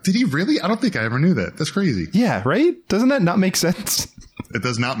he really? I don't think I ever knew that. That's crazy. Yeah, right? Doesn't that not make sense? It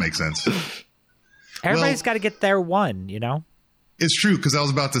does not make sense. Everybody's got to get their one, you know? It's true, because I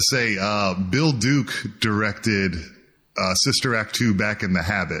was about to say, Bill Duke directed Sister Act 2 Back in the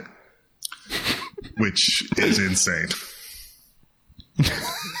Habit, which is insane.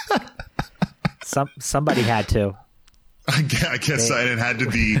 Somebody had to. I guess it had to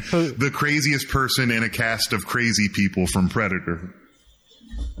be the craziest person in a cast of crazy people from Predator.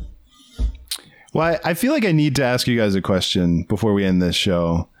 Well, I feel like I need to ask you guys a question before we end this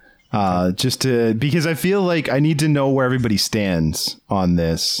show. Because I feel like I need to know where everybody stands on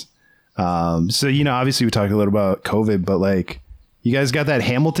this. So, you know, obviously we talked a little about COVID, but like, you guys got that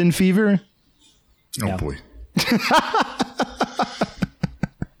Hamilton fever? Oh, boy.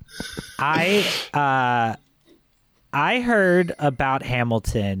 I heard about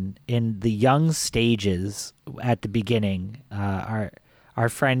Hamilton in the young stages at the beginning. Our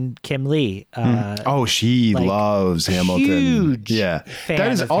friend Kim Lee. She loves Hamilton. Huge yeah, fan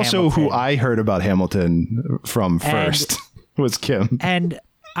that is of also Hamilton. who I heard about Hamilton from first. Was Kim. And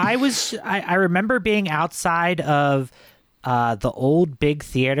I remember being outside of the old big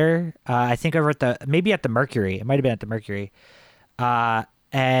theater. I think over at the Mercury. It might have been at the Mercury.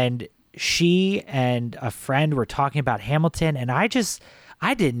 And she and a friend were talking about Hamilton, and I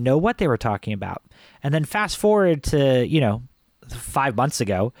didn't know what they were talking about. And then fast forward to, 5 months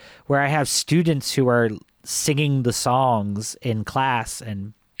ago, where I have students who are singing the songs in class,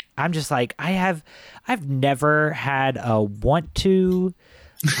 and I'm just like, I've never had a want to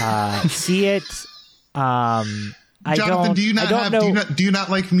see it. Jonathan, do you not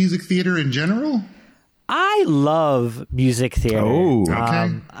like music theater in general? I love music theater. Oh,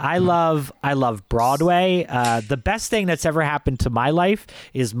 okay. I love Broadway. The best thing that's ever happened to my life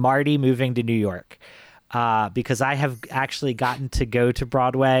is Marty moving to New York. Because I have actually gotten to go to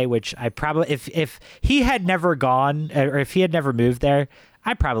Broadway, which I probably, if he had never gone, or if he had never moved there,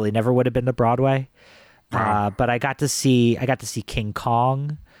 I probably never would have been to Broadway. But I got to see King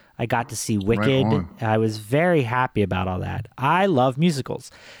Kong. I got to see Wicked. Right on. I was very happy about all that. I love musicals.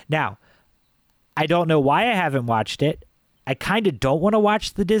 Now, I don't know why I haven't watched it. I kind of don't want to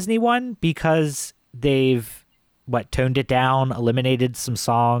watch the Disney one because they've toned it down, eliminated some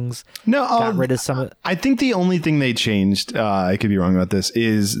songs, got rid of some. I think the only thing they changed, I could be wrong about this,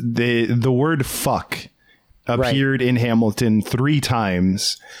 is the word fuck appeared in Hamilton 3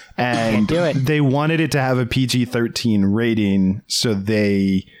 times, and they wanted it to have a PG-13 rating, so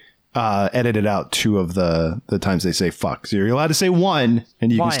they edited out 2 of the times they say fuck. So you're allowed to say 1,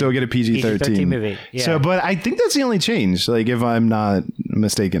 and you can still get a PG-13 movie. Yeah. So, but I think that's the only change. Like, if I'm not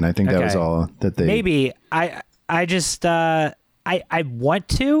mistaken, I think that was all that they. Maybe I just I want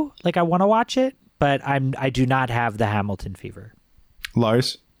to watch it, but I do not have the Hamilton fever.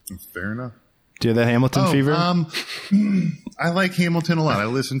 Lars, fair enough. Do you have that Hamilton fever? I like Hamilton a lot. I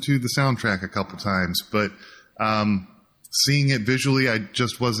listened to the soundtrack a couple times, but seeing it visually, I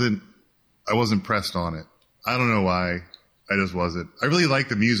wasn't pressed on it. I don't know why. I just wasn't. I really like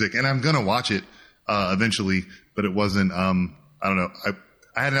the music, and I'm gonna watch it eventually, but it wasn't. I don't know.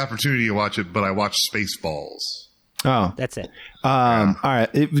 I had an opportunity to watch it, but I watched Spaceballs. Oh, that's it. All right.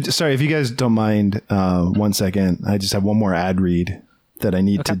 Sorry, if you guys don't mind, 1 second. I just have one more ad read that I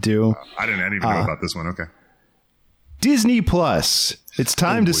need to do. I didn't even know about this one. Okay. Disney Plus. It's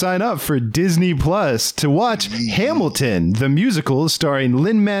time to sign up for Disney Plus to watch Hamilton, the musical starring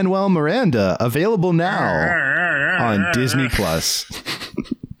Lin-Manuel Miranda, available now on Disney Plus.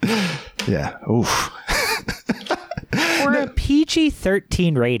 Yeah. Oof. For a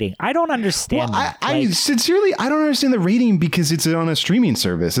PG-13 rating, I don't understand. I sincerely, I don't understand the rating because it's on a streaming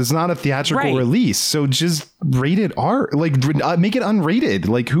service. It's not a theatrical release, so just rate it R. Like, make it unrated.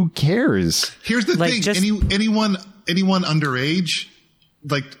 Like, who cares? Here's the thing: anyone underage,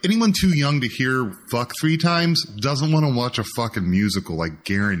 like anyone too young to hear "fuck" 3 times, doesn't want to watch a fucking musical. Like,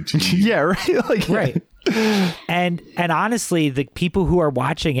 guaranteed. Yeah, right. Like, right. And honestly, the people who are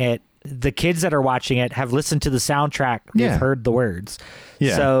watching it, the kids that are watching it, have listened to the soundtrack. They've heard the words.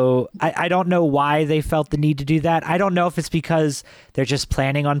 Yeah. So I don't know why they felt the need to do that. I don't know if it's because they're just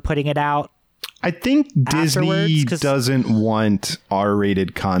planning on putting it out I think Disney afterwards, doesn't want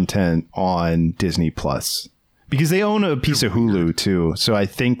R-rated content on Disney Plus because they own a piece of Hulu too. So I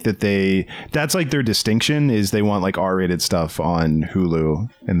think that that's like their distinction is they want like R-rated stuff on Hulu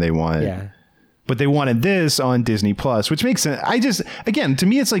and they want, but they wanted this on Disney Plus, which makes sense. Again, to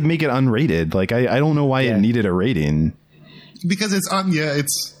me, it's like make it unrated. Like I don't know why it needed a rating. Because it's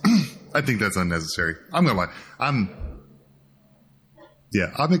I think that's unnecessary. I'm gonna lie. I'm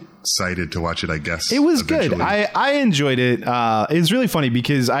excited to watch it, I guess. It was eventually. good. I enjoyed it. It's really funny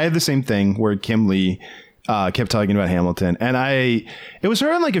because I had the same thing where Kim Lee kept talking about Hamilton, and it was her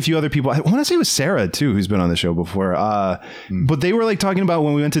and like a few other people. I want to say it was Sarah too, who's been on the show before. But they were like talking about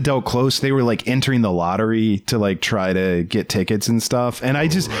when we went to Del Close, they were like entering the lottery to like try to get tickets and stuff. And I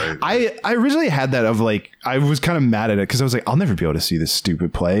originally had that of like, I was kind of mad at it because I was like, I'll never be able to see this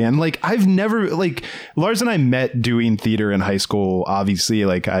stupid play. And like, I've never like Lars and I met doing theater in high school. Obviously,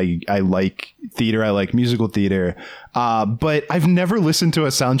 like I like theater. I like musical theater. But I've never listened to a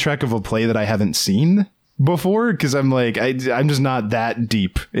soundtrack of a play that I haven't seen before because I'm like I'm just not that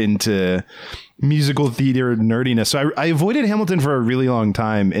deep into musical theater nerdiness. So I avoided Hamilton for a really long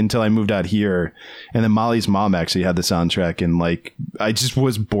time until I moved out here, and then Molly's mom actually had the soundtrack, and like I just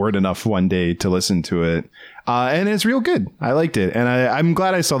was bored enough one day to listen to it, and it's real good. I liked it, and I'm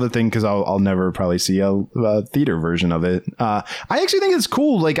glad I saw the thing because I'll never probably see a theater version of it. I actually think it's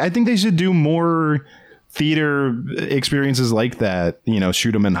cool. Like I think they should do more theater experiences like that,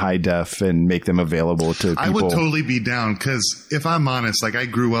 shoot them in high def and make them available to people. I would totally be down because if I'm honest, like I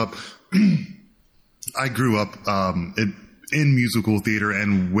grew up in musical theater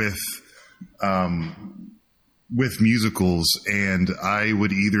and with musicals, and I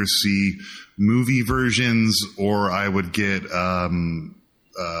would either see movie versions or I would get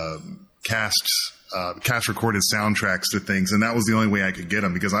cast recorded soundtracks to things, and that was the only way I could get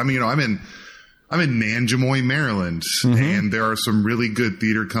them because I'm in Nanjemoy, Maryland, and there are some really good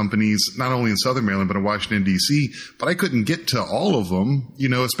theater companies, not only in Southern Maryland, but in Washington, D.C., but I couldn't get to all of them,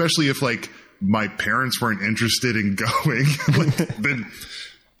 especially if, like, my parents weren't interested in going. Then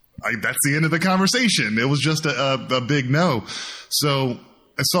that's the end of the conversation. It was just a big no. So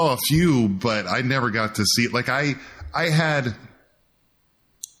I saw a few, but I never got to see it. Like,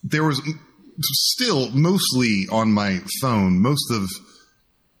 there was still mostly on my phone, most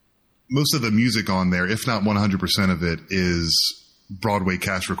of the music on there, if not 100% of it, is Broadway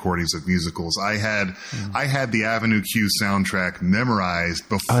cast recordings of musicals. I had the Avenue Q soundtrack memorized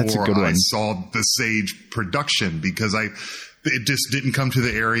before I saw the Sage production because it just didn't come to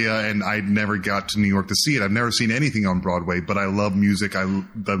the area and I never got to New York to see it. I've never seen anything on Broadway, but I love music. I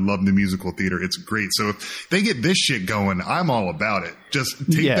love the musical theater. It's great. So if they get this shit going, I'm all about it. Just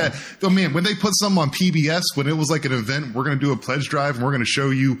take that. Oh man, when they put something on PBS, when it was like an event, we're going to do a pledge drive and we're going to show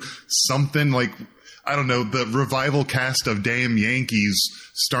you something like, I don't know, the revival cast of Damn Yankees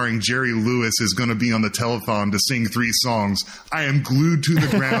starring Jerry Lewis is going to be on the telethon to sing 3 songs. I am glued to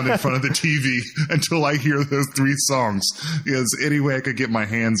the ground in front of the TV until I hear those 3 songs because any way I could get my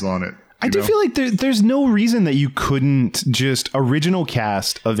hands on it. I do feel like there's no reason that you couldn't just original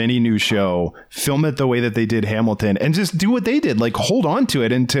cast of any new show, film it the way that they did Hamilton and just do what they did. Like hold on to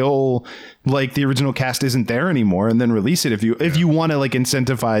it until like the original cast isn't there anymore and then release it if you want to like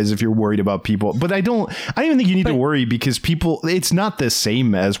incentivize if you're worried about people. But I don't even think you need to worry because it's not the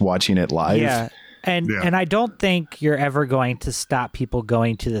same as watching it live. Yeah. And I don't think you're ever going to stop people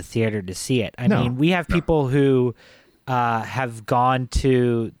going to the theater to see it. I mean, we have people who have gone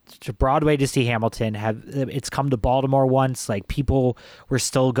to Broadway to see Hamilton. It's come to Baltimore once. Like people were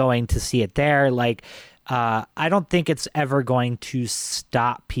still going to see it there. Like I don't think it's ever going to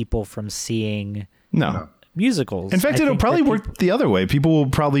stop people from seeing musicals. In fact, it'll probably work the other way. People will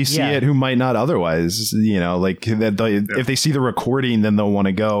probably see it who might not otherwise. Like if they see the recording, then they'll want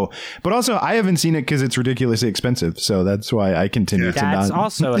to go. But also, I haven't seen it because it's ridiculously expensive. So that's why I continue to not. That's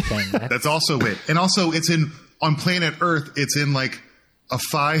also a thing. That's also it. And also, it's on planet Earth, it's in like a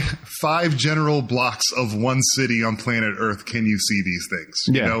five general blocks of one city on planet Earth. Can you see these things?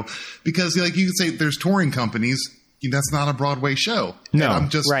 You know, because like you could say there's touring companies. That's not a Broadway show. No, and I'm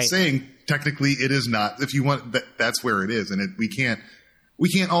just saying technically it is not. If you want, that's where it is, and we can't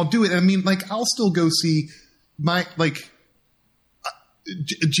all do it. I mean, like I'll still go see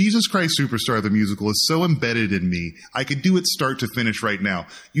Jesus Christ Superstar, the musical, is so embedded in me. I could do it start to finish right now.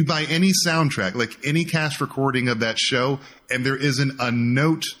 You buy any soundtrack, like any cast recording of that show, and there isn't a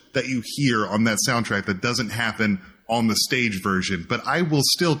note that you hear on that soundtrack that doesn't happen on the stage version. But I will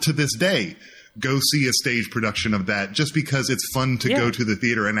still, to this day, go see a stage production of that just because it's fun to go to the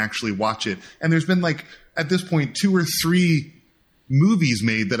theater and actually watch it. And there's been like, at this point, 2 or 3 movies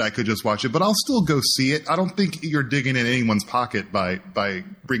made that I could just watch it, but I'll still go see it. I don't think you're digging in anyone's pocket by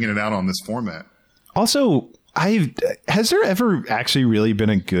bringing it out on this format. Also, has there ever actually really been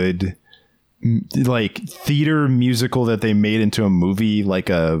a good like theater musical that they made into a movie, like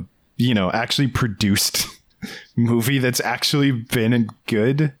a, you know, actually produced movie that's actually been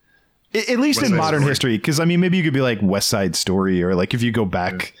good? At least in modern history. Because I mean, maybe you could be like West Side Story, or like if you go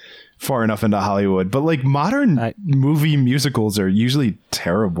back far enough into Hollywood, but like modern movie musicals are usually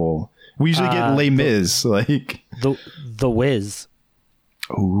terrible. We usually get Les Mis, like the Wiz.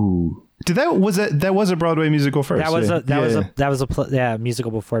 Ooh. That was a Broadway musical first. That was a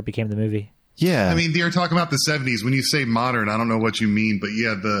musical before it became the movie. Yeah. I mean, you're talking about the 70s. When you say modern, I don't know what you mean, but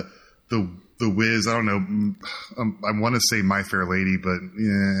yeah, the Wiz, I don't know. I want to say My Fair Lady, but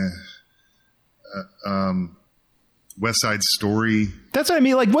yeah. West Side Story. That's what I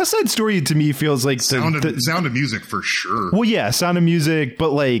mean. Like West Side Story to me feels like Sound of Music for sure. Well, yeah, Sound of Music,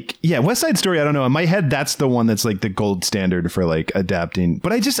 but like, yeah, West Side Story. I don't know. In my head, that's the one that's like the gold standard for like adapting.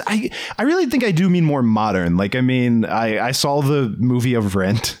 But I really think I do mean more modern. Like, I mean, I saw the movie of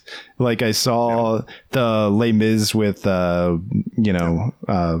Rent. Like I saw the Les Mis with,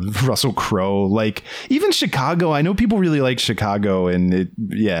 Russell Crowe. Like even Chicago. I know people really like Chicago, and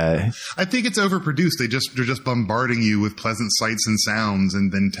I think it's overproduced. They're just bombarding you with pleasant sights and sounds,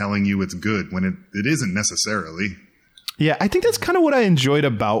 and then telling you it's good when it isn't necessarily. Yeah, I think that's kind of what I enjoyed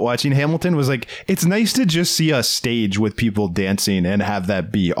about watching Hamilton, was like, it's nice to just see a stage with people dancing and have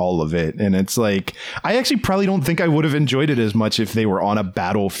that be all of it. And it's like, I actually probably don't think I would have enjoyed it as much if they were on a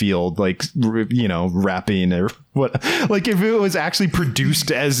battlefield, like, you know, rapping or what, like if it was actually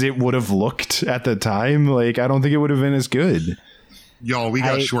produced as it would have looked at the time. Like, I don't think it would have been as good. Y'all, we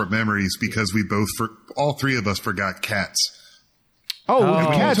got short memories because all three of us forgot Cats.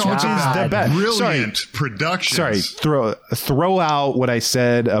 Cats, which is the best. Brilliant production. Sorry, throw out what I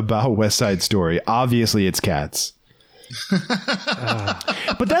said about West Side Story. Obviously, it's Cats.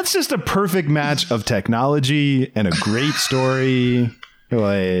 But that's just a perfect match of technology and a great story.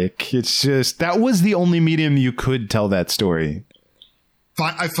 Like, it's just, that was the only medium you could tell that story.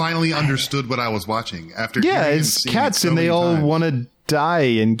 I finally understood what I was watching after. Yeah, it's Cats, and they all want to die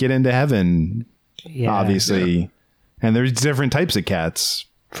and get into heaven. Yeah, obviously. Yeah. And there's different types of cats,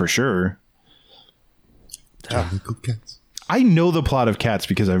 for sure. Cats. I know the plot of Cats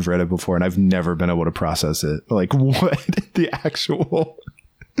because I've read it before, and I've never been able to process it. Like, what the actual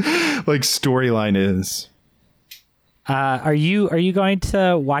like storyline is. Are you going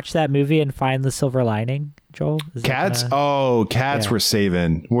to watch that movie and find the silver lining, Joel? Cats? Cats we're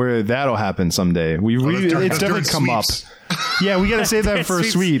saving. That'll happen someday. It's definitely come sweeps. up. Yeah, we got to save that for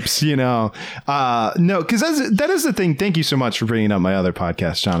sweeps, you know. No, because that is the thing. Thank you so much for bringing up my other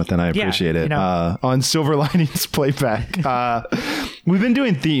podcast, Jonathan. I appreciate it. You know. On Silver Linings Playback. We've been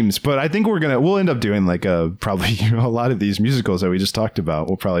doing themes, but I think we'll end up doing like probably a lot of these musicals that we just talked about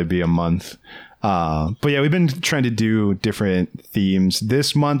will probably be a month. But yeah, we've been trying to do different themes.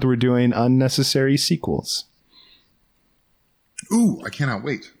 This month we're doing unnecessary sequels. Ooh, I cannot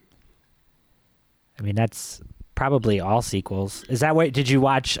wait. I mean, that's probably all sequels. Is that what, did you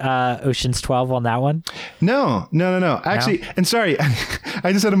watch Ocean's 12 on that one? No. Actually, and sorry,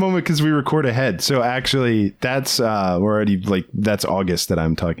 I just had a moment because we record ahead. So actually that's we're already like, that's August that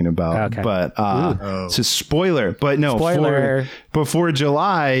I'm talking about. Okay. But so spoiler, but no, before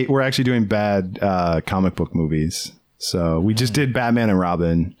July, we're actually doing bad comic book movies. So we just did Batman and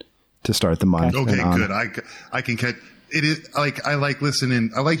Robin to start the month. Okay, good. I can catch it. Is like, I like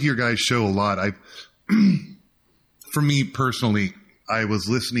listening. I like your guys' show a lot. For me personally, I was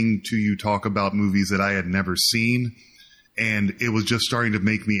listening to you talk about movies that I had never seen, and it was just starting to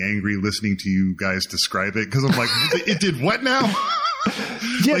make me angry listening to you guys describe it, because I'm like, it did what now?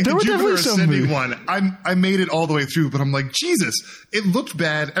 Yeah, like there the Jupiter Ascending one. I made it all the way through, but I'm like, Jesus, it looked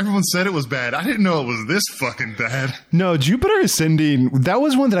bad. Everyone said it was bad. I didn't know it was this fucking bad. No, Jupiter Ascending, that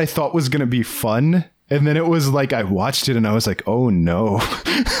was one that I thought was going to be fun. And then it was like, I watched it and I was like, oh no.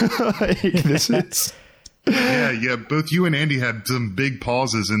 Like, this is... Yeah. Both you and Andy had some big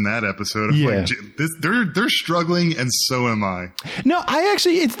pauses in that episode. Like, they're struggling, and so am I. No, I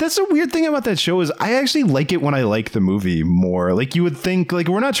actually, that's a weird thing about that show is I actually like it when I like the movie more. Like you would think, like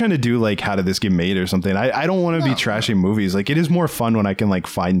we're not trying to do like how did this get made or something. I don't want to be trashing movies. Like it is more fun when I can like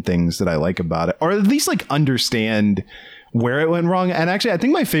find things that I like about it, or at least like understand where it went wrong. And actually, I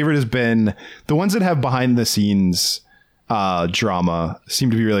think my favorite has been the ones that have behind the scenes drama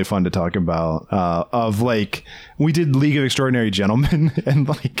seemed to be really fun to talk about. Of like, we did League of Extraordinary Gentlemen, and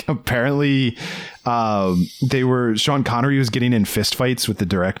like apparently Sean Connery was getting in fistfights with the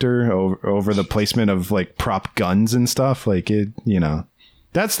director over the placement of like prop guns and stuff. Like it,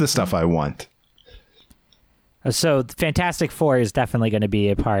 that's the stuff I want. So Fantastic Four is definitely going to be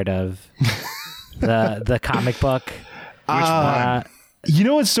a part of the comic book.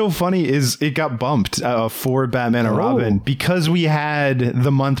 What's so funny is it got bumped for Batman and Robin because we had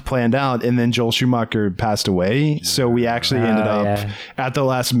the month planned out and then Joel Schumacher passed away. So we actually ended up at the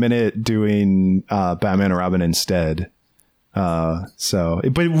last minute doing Batman and Robin instead. But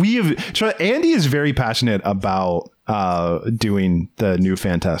Andy is very passionate about doing the new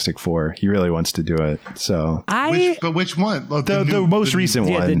Fantastic Four. He really wants to do it. So which one? The most recent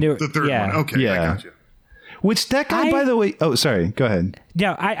one. The third one. Okay, I got you. Which that guy, by the way. Oh, sorry. Go ahead.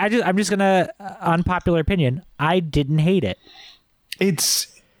 No, I'm just gonna unpopular opinion. I didn't hate it. It's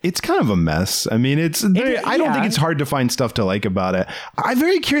kind of a mess. I mean, I don't think it's hard to find stuff to like about it. I'm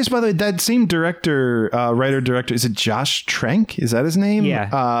very curious, by the way, that same writer director, is it Josh Trank? Is that his name?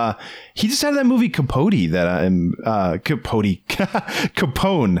 Yeah. He just had that movie Capote that I'm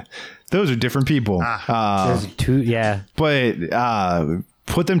Capone. Those are different people. There's two. Yeah. But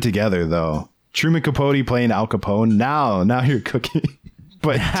put them together though. Truman Capote playing Al Capone. Now you're cooking.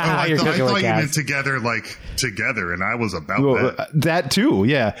 But I thought you meant together, and I was about that too.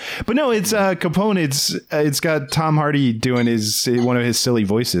 Yeah, but no, it's Capone. It's got Tom Hardy doing one of his silly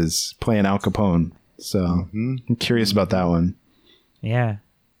voices playing Al Capone. So I'm curious about that one. Yeah.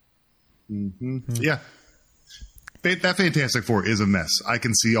 Yeah. That Fantastic Four is a mess. I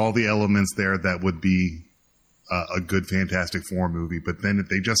can see all the elements there that would be a good Fantastic Four movie, but then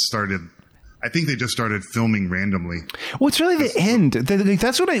I think they just started filming randomly. Well, it's really the end.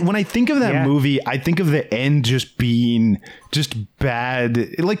 That's when I think of that movie, I think of the end just being just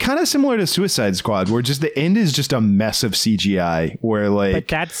bad, like kind of similar to Suicide Squad, where just the end is just a mess of CGI. Where like,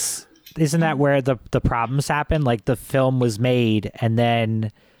 but isn't that where the problems happen? Like the film was made, and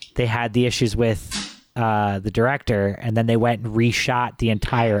then they had the issues with the director, and then they went and reshot the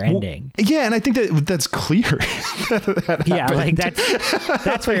entire ending. Well, yeah, and I think that's clear. Like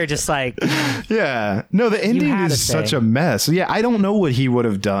that's where you're just like, yeah, no, the ending is such a mess. Yeah, I don't know what he would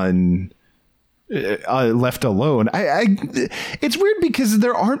have done left alone. It's weird because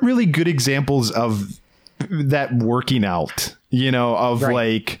there aren't really good examples of that working out.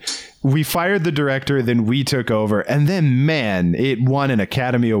 Like, we fired the director, then we took over, and then, man, it won an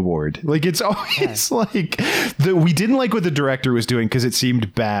Academy Award. Like, it's always like we didn't like what the director was doing because it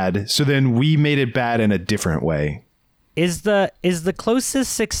seemed bad, so then we made it bad in a different way. Is the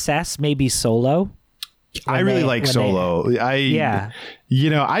closest success maybe Solo? I really like Solo.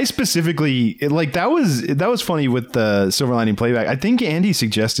 I specifically like that was funny with the Silver Lining Playback. I think Andy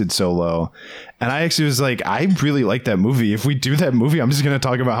suggested Solo, and I actually was like, I really like that movie. If we do that movie, I'm just going to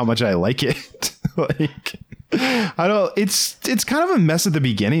talk about how much I like it. Like, I don't. It's kind of a mess at the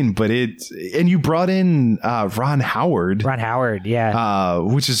beginning, but and you brought in Ron Howard. Yeah.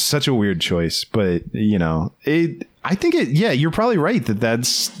 Which is such a weird choice, but I think you're probably right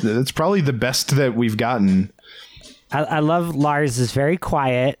that's probably the best that we've gotten. I love Lars is very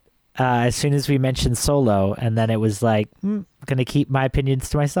quiet as soon as we mentioned Solo, and then it was like, I'm going to keep my opinions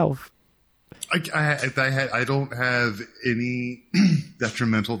to myself. I don't have any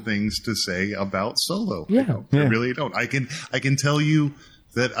detrimental things to say about Solo. Yeah. I really don't. I can tell you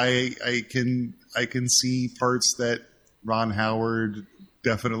that I can see parts that Ron Howard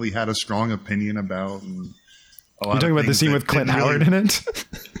definitely had a strong opinion about. And you're talking about the scene with Clint Howard in it?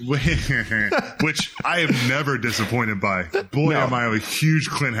 Which I am never disappointed by. Boy, am I a huge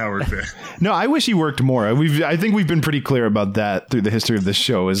Clint Howard fan. No, I wish he worked more. I think we've been pretty clear about that through the history of this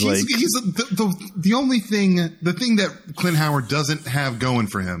show. He's the only thing, the thing that Clint Howard doesn't have going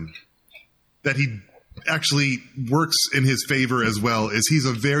for him, that he actually works in his favor as well, is he's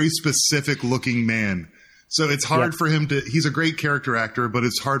a very specific looking man. So it's hard for him he's a great character actor, but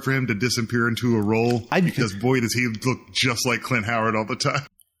it's hard for him to disappear into a role because boy, does he look just like Clint Howard all the time.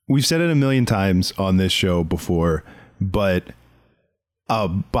 We've said it a million times on this show before, but a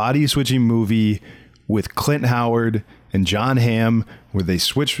body switching movie with Clint Howard and John Hamm where they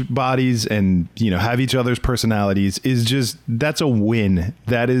switch bodies and, have each other's personalities is that's a win.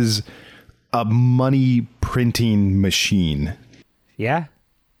 That is a money printing machine. Yeah.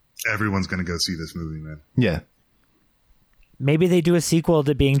 Everyone's going to go see this movie, man. Yeah. Maybe they do a sequel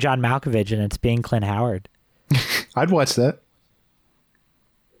to Being John Malkovich and it's Being Clint Howard. I'd watch that.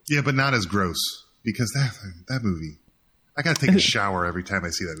 Yeah, but not as gross because that movie. I gotta take a shower every time I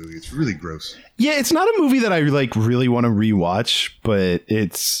see that movie. It's really gross. Yeah, it's not a movie that I like really want to rewatch, but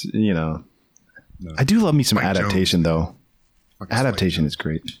it's, you know, I do love me some adaptation though. Adaptation is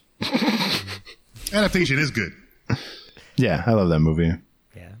great. Adaptation is good. Yeah, I love that movie.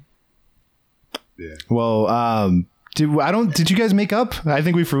 Yeah. Well, did you guys make up? I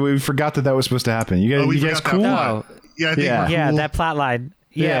think we forgot that was supposed to happen. You guys cool? No. Yeah, I think we're cool. Yeah, that plot line.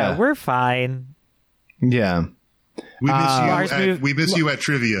 Yeah, we're fine. Yeah. We miss you at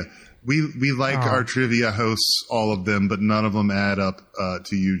trivia. We like our trivia hosts, all of them, but none of them add up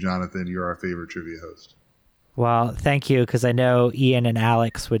to you, Jonathan. You're our favorite trivia host. Well, thank you, because I know Ian and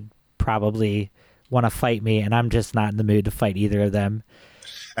Alex would probably want to fight me, and I'm just not in the mood to fight either of them.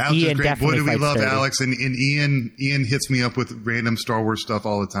 Alex is great. Boy, do we love Alex. And Ian hits me up with random Star Wars stuff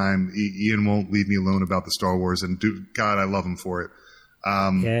all the time. Ian won't leave me alone about the Star Wars, and God, I love him for it.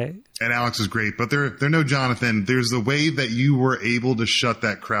 And Alex is great, but they're no Jonathan. There's the way that you were able to shut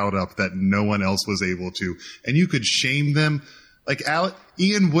that crowd up that no one else was able to, and you could shame them. Like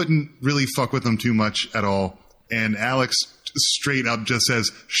Ian wouldn't really fuck with them too much at all, and Alex straight up just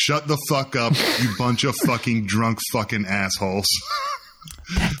says, "Shut the fuck up, you bunch of fucking drunk fucking assholes."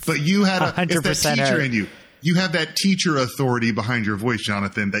 But you had it's that teacher in you. You have that teacher authority behind your voice,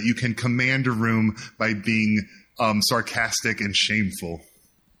 Jonathan, that you can command a room by being sarcastic and shameful.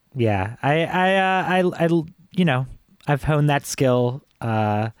 Yeah, I you know, I've honed that skill,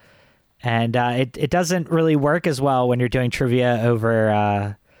 and it doesn't really work as well when you're doing trivia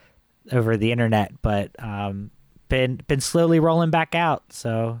over the internet, but been slowly rolling back out.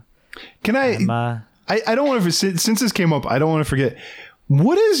 So can I don't want to, since this came up, I don't want to forget.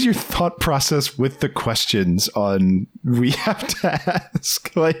 What is your thought process with the questions on We Have to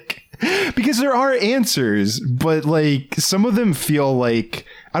Ask? Like, because there are answers, but like some of them feel like,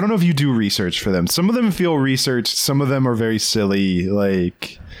 I don't know if you do research for them. Some of them feel researched. Some of them are very silly.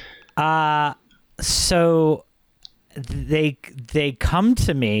 Like, so they come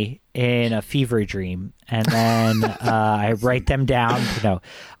to me in a fever dream, and then I write them down.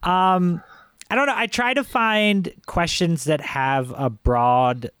 I don't know. I try to find questions that have a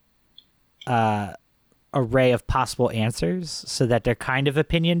broad array of possible answers so that they're kind of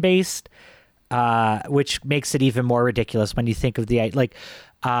opinion-based, which makes it even more ridiculous when you think of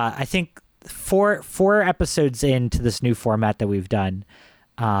I think four episodes into this new format that we've done,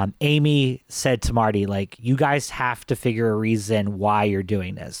 Amy said to Marty, like, you guys have to figure a reason why you're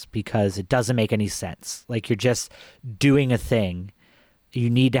doing this because it doesn't make any sense. Like, you're just doing a thing. You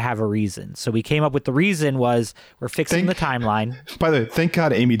need to have a reason. So we came up with the reason was we're fixing the timeline. By the way, thank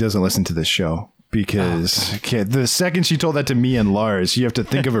God Amy doesn't listen to this show because the second she told that to me and Lars, you have to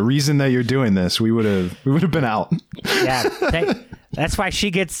think of a reason that you're doing this. We would have been out. Yeah. That's why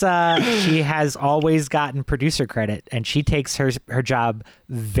she gets, she has always gotten producer credit and she takes her job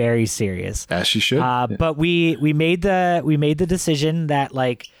very serious. As she should. But we made the decision that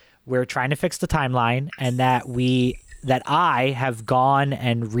like, we're trying to fix the timeline and that I have gone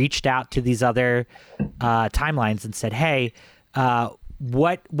and reached out to these other timelines and said, hey,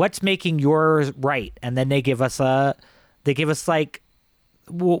 what's making yours right? And then they give us like,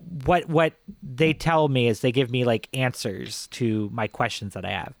 what they tell me is they give me like answers to my questions that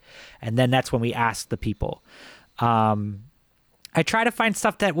I have. And then that's when we ask the people. I try to find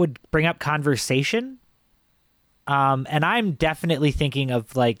stuff that would bring up conversation. And I'm definitely thinking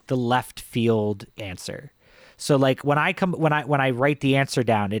of like the left field answer. So like when I write the answer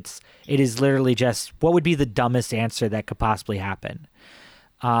down, it is literally just what would be the dumbest answer that could possibly happen.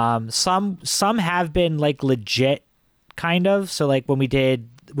 Some have been like legit kind of. So like when we did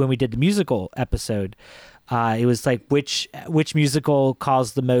the musical episode, it was like which musical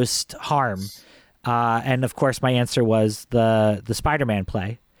caused the most harm. And of course my answer was the Spider-Man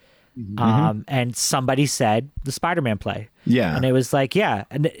play. Mm-hmm. And somebody said the Spider-Man play. Yeah. And it was like, yeah.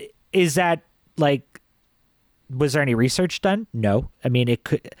 And is that like, was there any research done? No.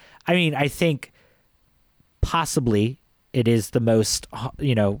 I think possibly it is the most,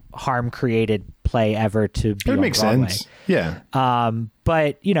 harm created play ever to be on Broadway. It makes sense. Yeah.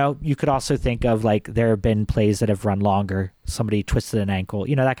 But, you could also think of like, there have been plays that have run longer. Somebody twisted an ankle,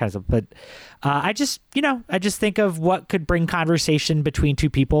 that kind of stuff. But I just think of what could bring conversation between two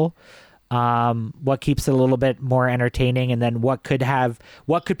people. What keeps it a little bit more entertaining, and then what could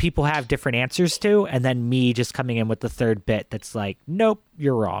people have different answers to, and then me just coming in with the third bit that's like, nope,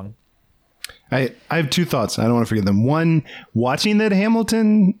 you're wrong. I have two thoughts. I don't want to forget them. One, watching that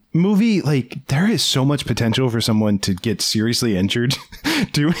Hamilton movie, like, there is so much potential for someone to get seriously injured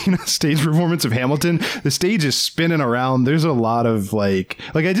doing a stage performance of Hamilton. The stage is spinning around. There's a lot of like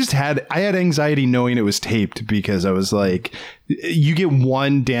I had anxiety knowing it was taped, because I was like, you get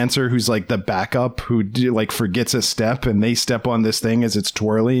one dancer who's like the backup who like forgets a step, and they step on this thing as it's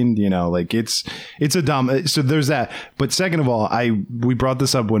twirling, you know, like it's a dumb. So there's that. But second of all, we brought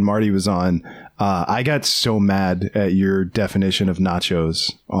this up when Marty was on. I got so mad at your definition of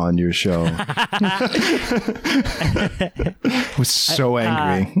nachos on your show. I was so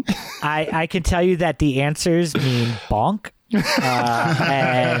angry. I can tell you that the answers mean bonk.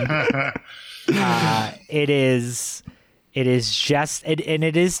 And it is just, and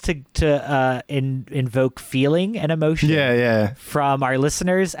it is to invoke feeling and emotion from our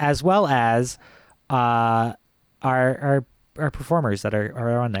listeners, as well as our performers that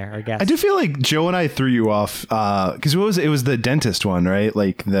are on there, our guests. I do feel like Joe and I threw you off because it was the dentist one, right?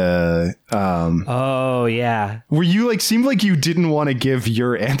 Like the oh yeah, where you like seemed like you didn't want to give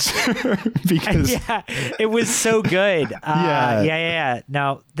your answer because it was so good. Yeah.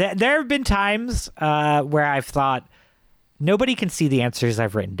 No, there have been times where I've thought nobody can see the answers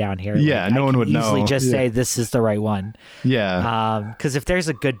I've written down here. Yeah, like, no one would easily know. Just say this is the right one. Yeah. Because if there's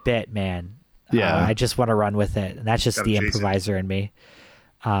a good bit, man. Yeah, I just want to run with it, and that's just the improviser in me.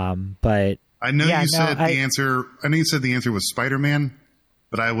 But I know you said the answer. I know you said the answer was Spider-Man,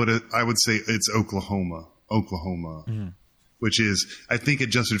 but I would say it's Oklahoma, which is, I think,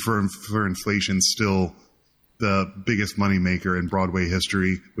 adjusted for inflation, still the biggest moneymaker in Broadway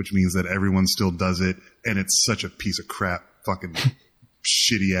history, which means that everyone still does it, and it's such a piece of crap, fucking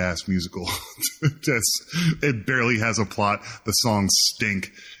shitty ass musical. It barely has a plot. The songs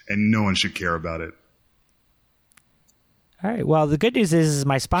stink. And no one should care about it. All right. Well, the good news is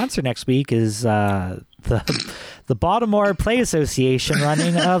my sponsor next week is the Baltimore Play Association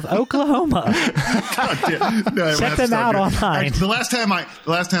running of Oklahoma. Check them out online. The last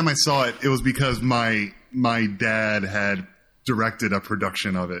time I saw it, it was because my dad had directed a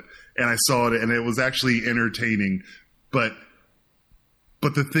production of it, and I saw it, and it was actually entertaining. But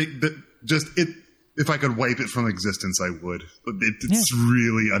the thing that just it. If I could wipe it from existence, I would. It's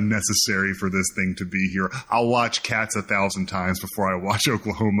really unnecessary for this thing to be here. I'll watch Cats 1,000 times before I watch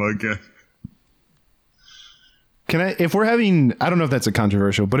Oklahoma again. If we're having, I don't know if that's a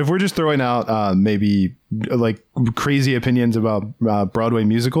controversial, but if we're just throwing out maybe like crazy opinions about Broadway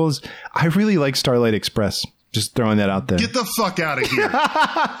musicals, I really like Starlight Express. Just throwing that out there. Get the fuck out of here.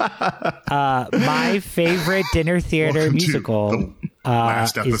 My favorite dinner theater musical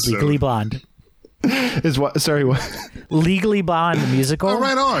is Legally Blonde. Is what? Sorry, what? Legally Blonde the musical. Oh,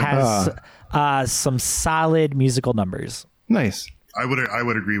 right on. Has some solid musical numbers. Nice. I would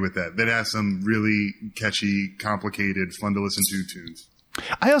agree with that. That has some really catchy, complicated, fun to listen to tunes.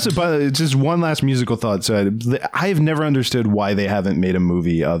 I also, just one last musical thought. So I have never understood why they haven't made a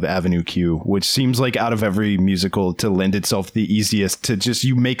movie of Avenue Q, which seems like out of every musical to lend itself the easiest to just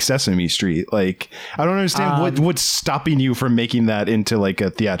you make Sesame Street. Like, I don't understand what's stopping you from making that into like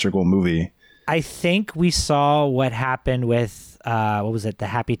a theatrical movie. I think we saw what happened with what was it, the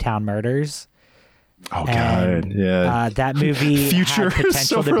Happy Town Murders? Oh God, yeah. That movie future had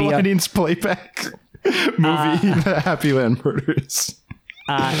potential Silver to be Linings playback movie, The Happy Land Murders.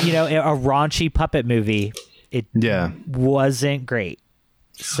 A raunchy puppet movie. It wasn't great.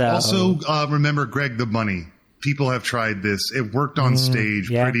 So also remember Greg the Bunny. People have tried this. It worked on stage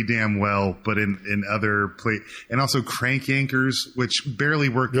pretty damn well, but in other and also Crank Yankers, which barely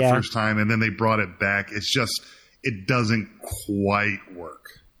worked the first time, and then they brought it back. It's just, it doesn't quite work.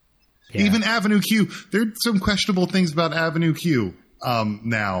 Yeah. Even Avenue Q, there's some questionable things about Avenue Q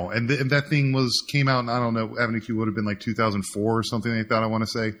now, and that thing came out. I don't know. Avenue Q would have been like 2004 or something like that. I want to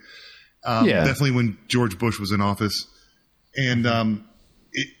say, definitely when George Bush was in office, and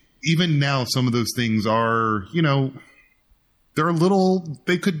even now, some of those things are,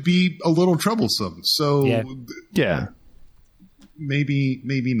 they could be a little troublesome. So maybe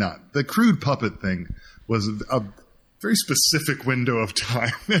not. The crude puppet thing was a very specific window of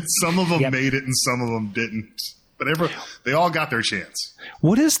time. Some of them made it and some of them didn't. But they all got their chance.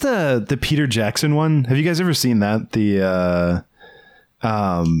 What is the Peter Jackson one? Have you guys ever seen that?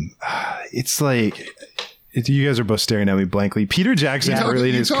 It's like... You guys are both staring at me blankly. Peter Jackson early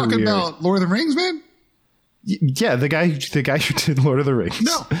in his career. You talking about Lord of the Rings, man? Yeah, the guy who did Lord of the Rings.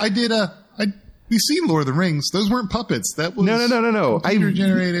 No, I did. We've seen Lord of the Rings. Those weren't puppets. That was no. Computer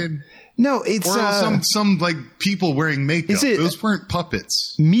generated. No, it's some like people wearing makeup. Those weren't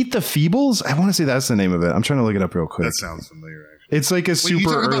puppets. Meet the Feebles. I want to say that's the name of it. I'm trying to look it up real quick. That sounds familiar. Actually, it's like a super you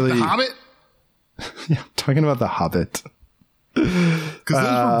talking early. About the Hobbit? Yeah, I'm talking about the Hobbit. Because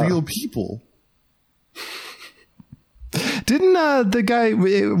those were real people. Didn't the guy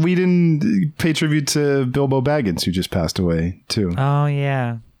we didn't pay tribute to Bilbo Baggins, who just passed away too? Oh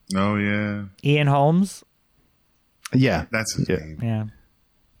yeah. Oh yeah. Ian Holmes. Yeah, That's his name. Yeah.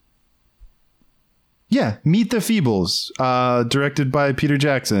 Yeah, Meet the Feebles, directed by Peter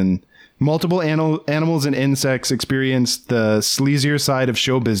Jackson. Multiple animals and insects experience the sleazier side of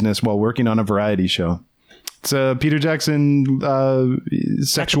show business while working on a variety show. It's a Peter Jackson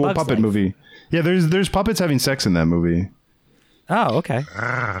sexual puppet movie. Yeah, there's puppets having sex in that movie. Oh, okay.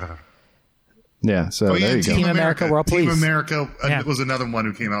 Yeah, so there you go. Team America World Team Police. America was another one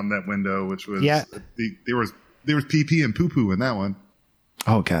who came out in that window, which was there was pee pee and poo poo in that one.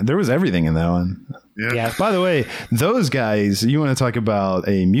 Oh god, there was everything in that one. Yeah. By the way, those guys, you want to talk about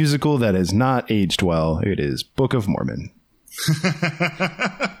a musical that has not aged well? It is Book of Mormon.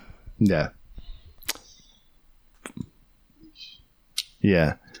 Yeah.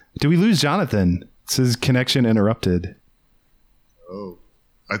 Yeah. Do we lose Jonathan? It says connection interrupted. Oh,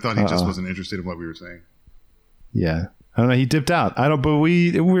 I thought he just wasn't interested in what we were saying. Yeah. I don't know. He dipped out. I don't, but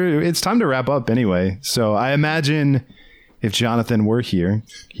it's time to wrap up anyway. So I imagine if Jonathan were here,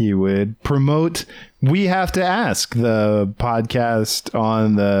 he would promote We Have to Ask, the podcast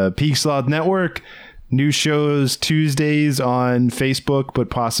on the Peak Sloth Network. New shows Tuesdays on Facebook, but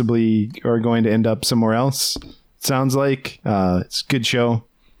possibly are going to end up somewhere else. Sounds like it's a good show.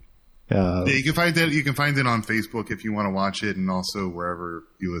 Yeah, you can find that. You can find it on Facebook if you want to watch it, and also wherever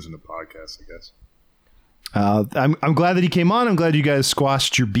you listen to podcasts, I guess. I'm glad that he came on. I'm glad you guys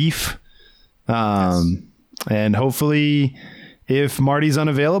squashed your beef. And hopefully, if Marty's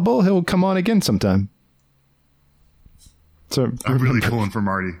unavailable, he'll come on again sometime. So I'm really pulling for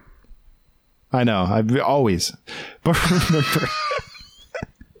Marty. I know. I've always, but remember,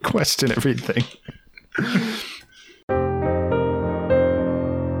 question everything.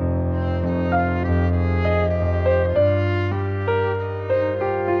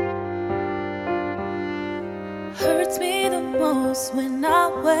 Hurts me the most when I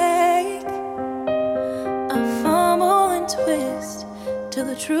wake. I fumble and twist till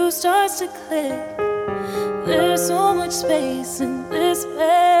the truth starts to click. There's so much space in this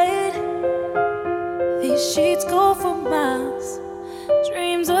bed. These sheets go for miles.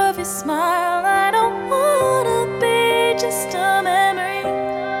 Dreams of your smile. I don't wanna be just a memory,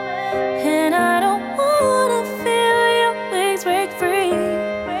 and I don't wanna feel your wings break free.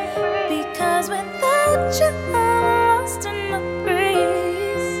 Because without you, I'm lost in the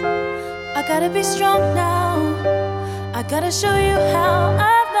breeze. I gotta be strong now. I gotta show you how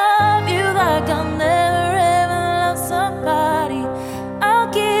I love you like I'll never ever love somebody. I'll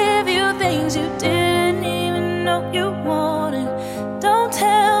give you things you didn't even know you wanted. Don't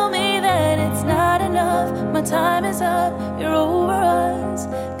tell me that it's not enough. My time is up, you're over us.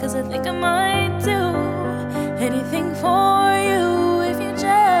 Cause I think I might do anything for you if you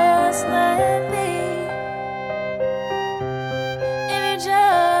just let me. If you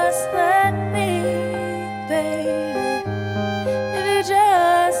just let me, baby. If you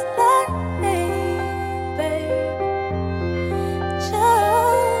just let me, baby.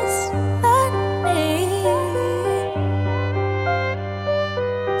 Just let me.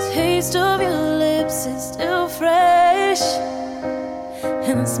 Taste of your lips is still fresh,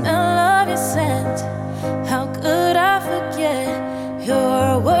 and the smell of your scent. How could I forget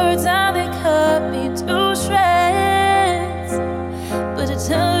your words? How they cut me to shreds. But to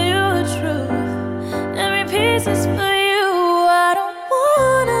tell you the truth, every piece is for you. I don't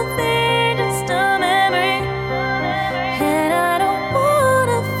wanna be just a memory, and I don't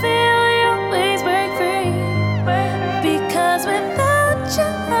wanna feel your wings break free. Because without you,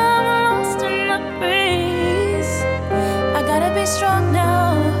 I'm lost in the breeze. I gotta be strong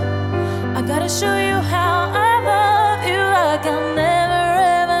now. I gotta show you how I love you like I'll never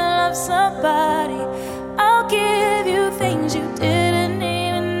ever love somebody. I'll give you things you didn't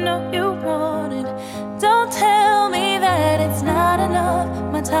even know you wanted. Don't tell me that it's not enough.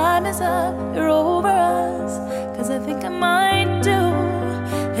 My time is up, you're over us. Cause I think I might do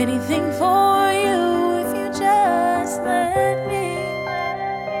anything for you if you just let me.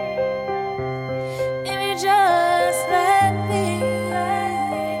 If you just let me.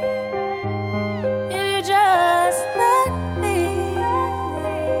 If you just let me.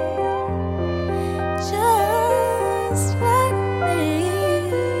 Just let me.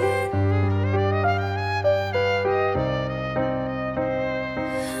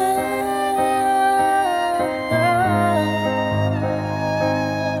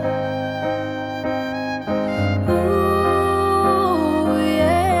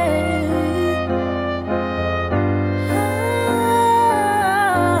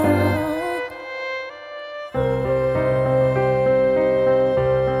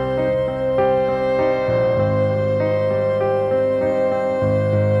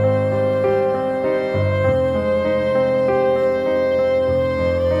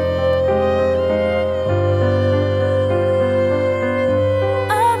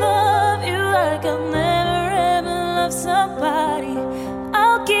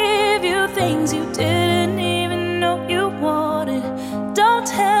 things you didn't even know you wanted. Don't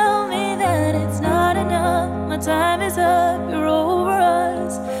tell me that it's not enough. My time is up, you're over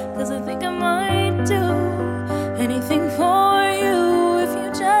us. 'Cause I think I might do anything for you if you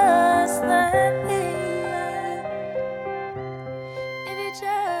just let me. If you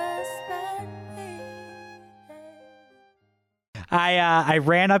just let me. I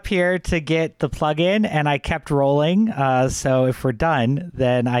ran up here to get the plug-in and I kept rolling. So if we're done,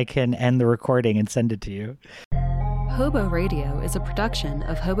 then I can end the recording and send it to you. Hobo Radio is a production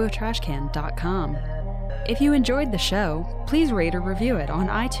of HoboTrashCan.com. If you enjoyed the show, please rate or review it on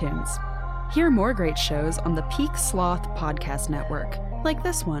iTunes. Hear more great shows on the Peak Sloth Podcast Network, like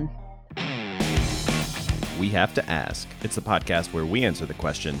this one. We Have to Ask. It's a podcast where we answer the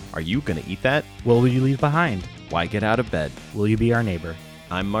question, are you going to eat that? What will you leave behind? Why get out of bed? Will you be our neighbor?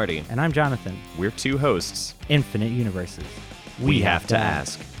 I'm Marty. And I'm Jonathan. We're two hosts. Infinite universes. We have to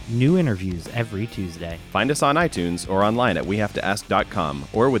ask. New interviews every Tuesday. Find us on iTunes or online at wehavetoask.com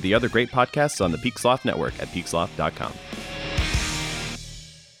or with the other great podcasts on the Peak Sloth Network at peaksloth.com.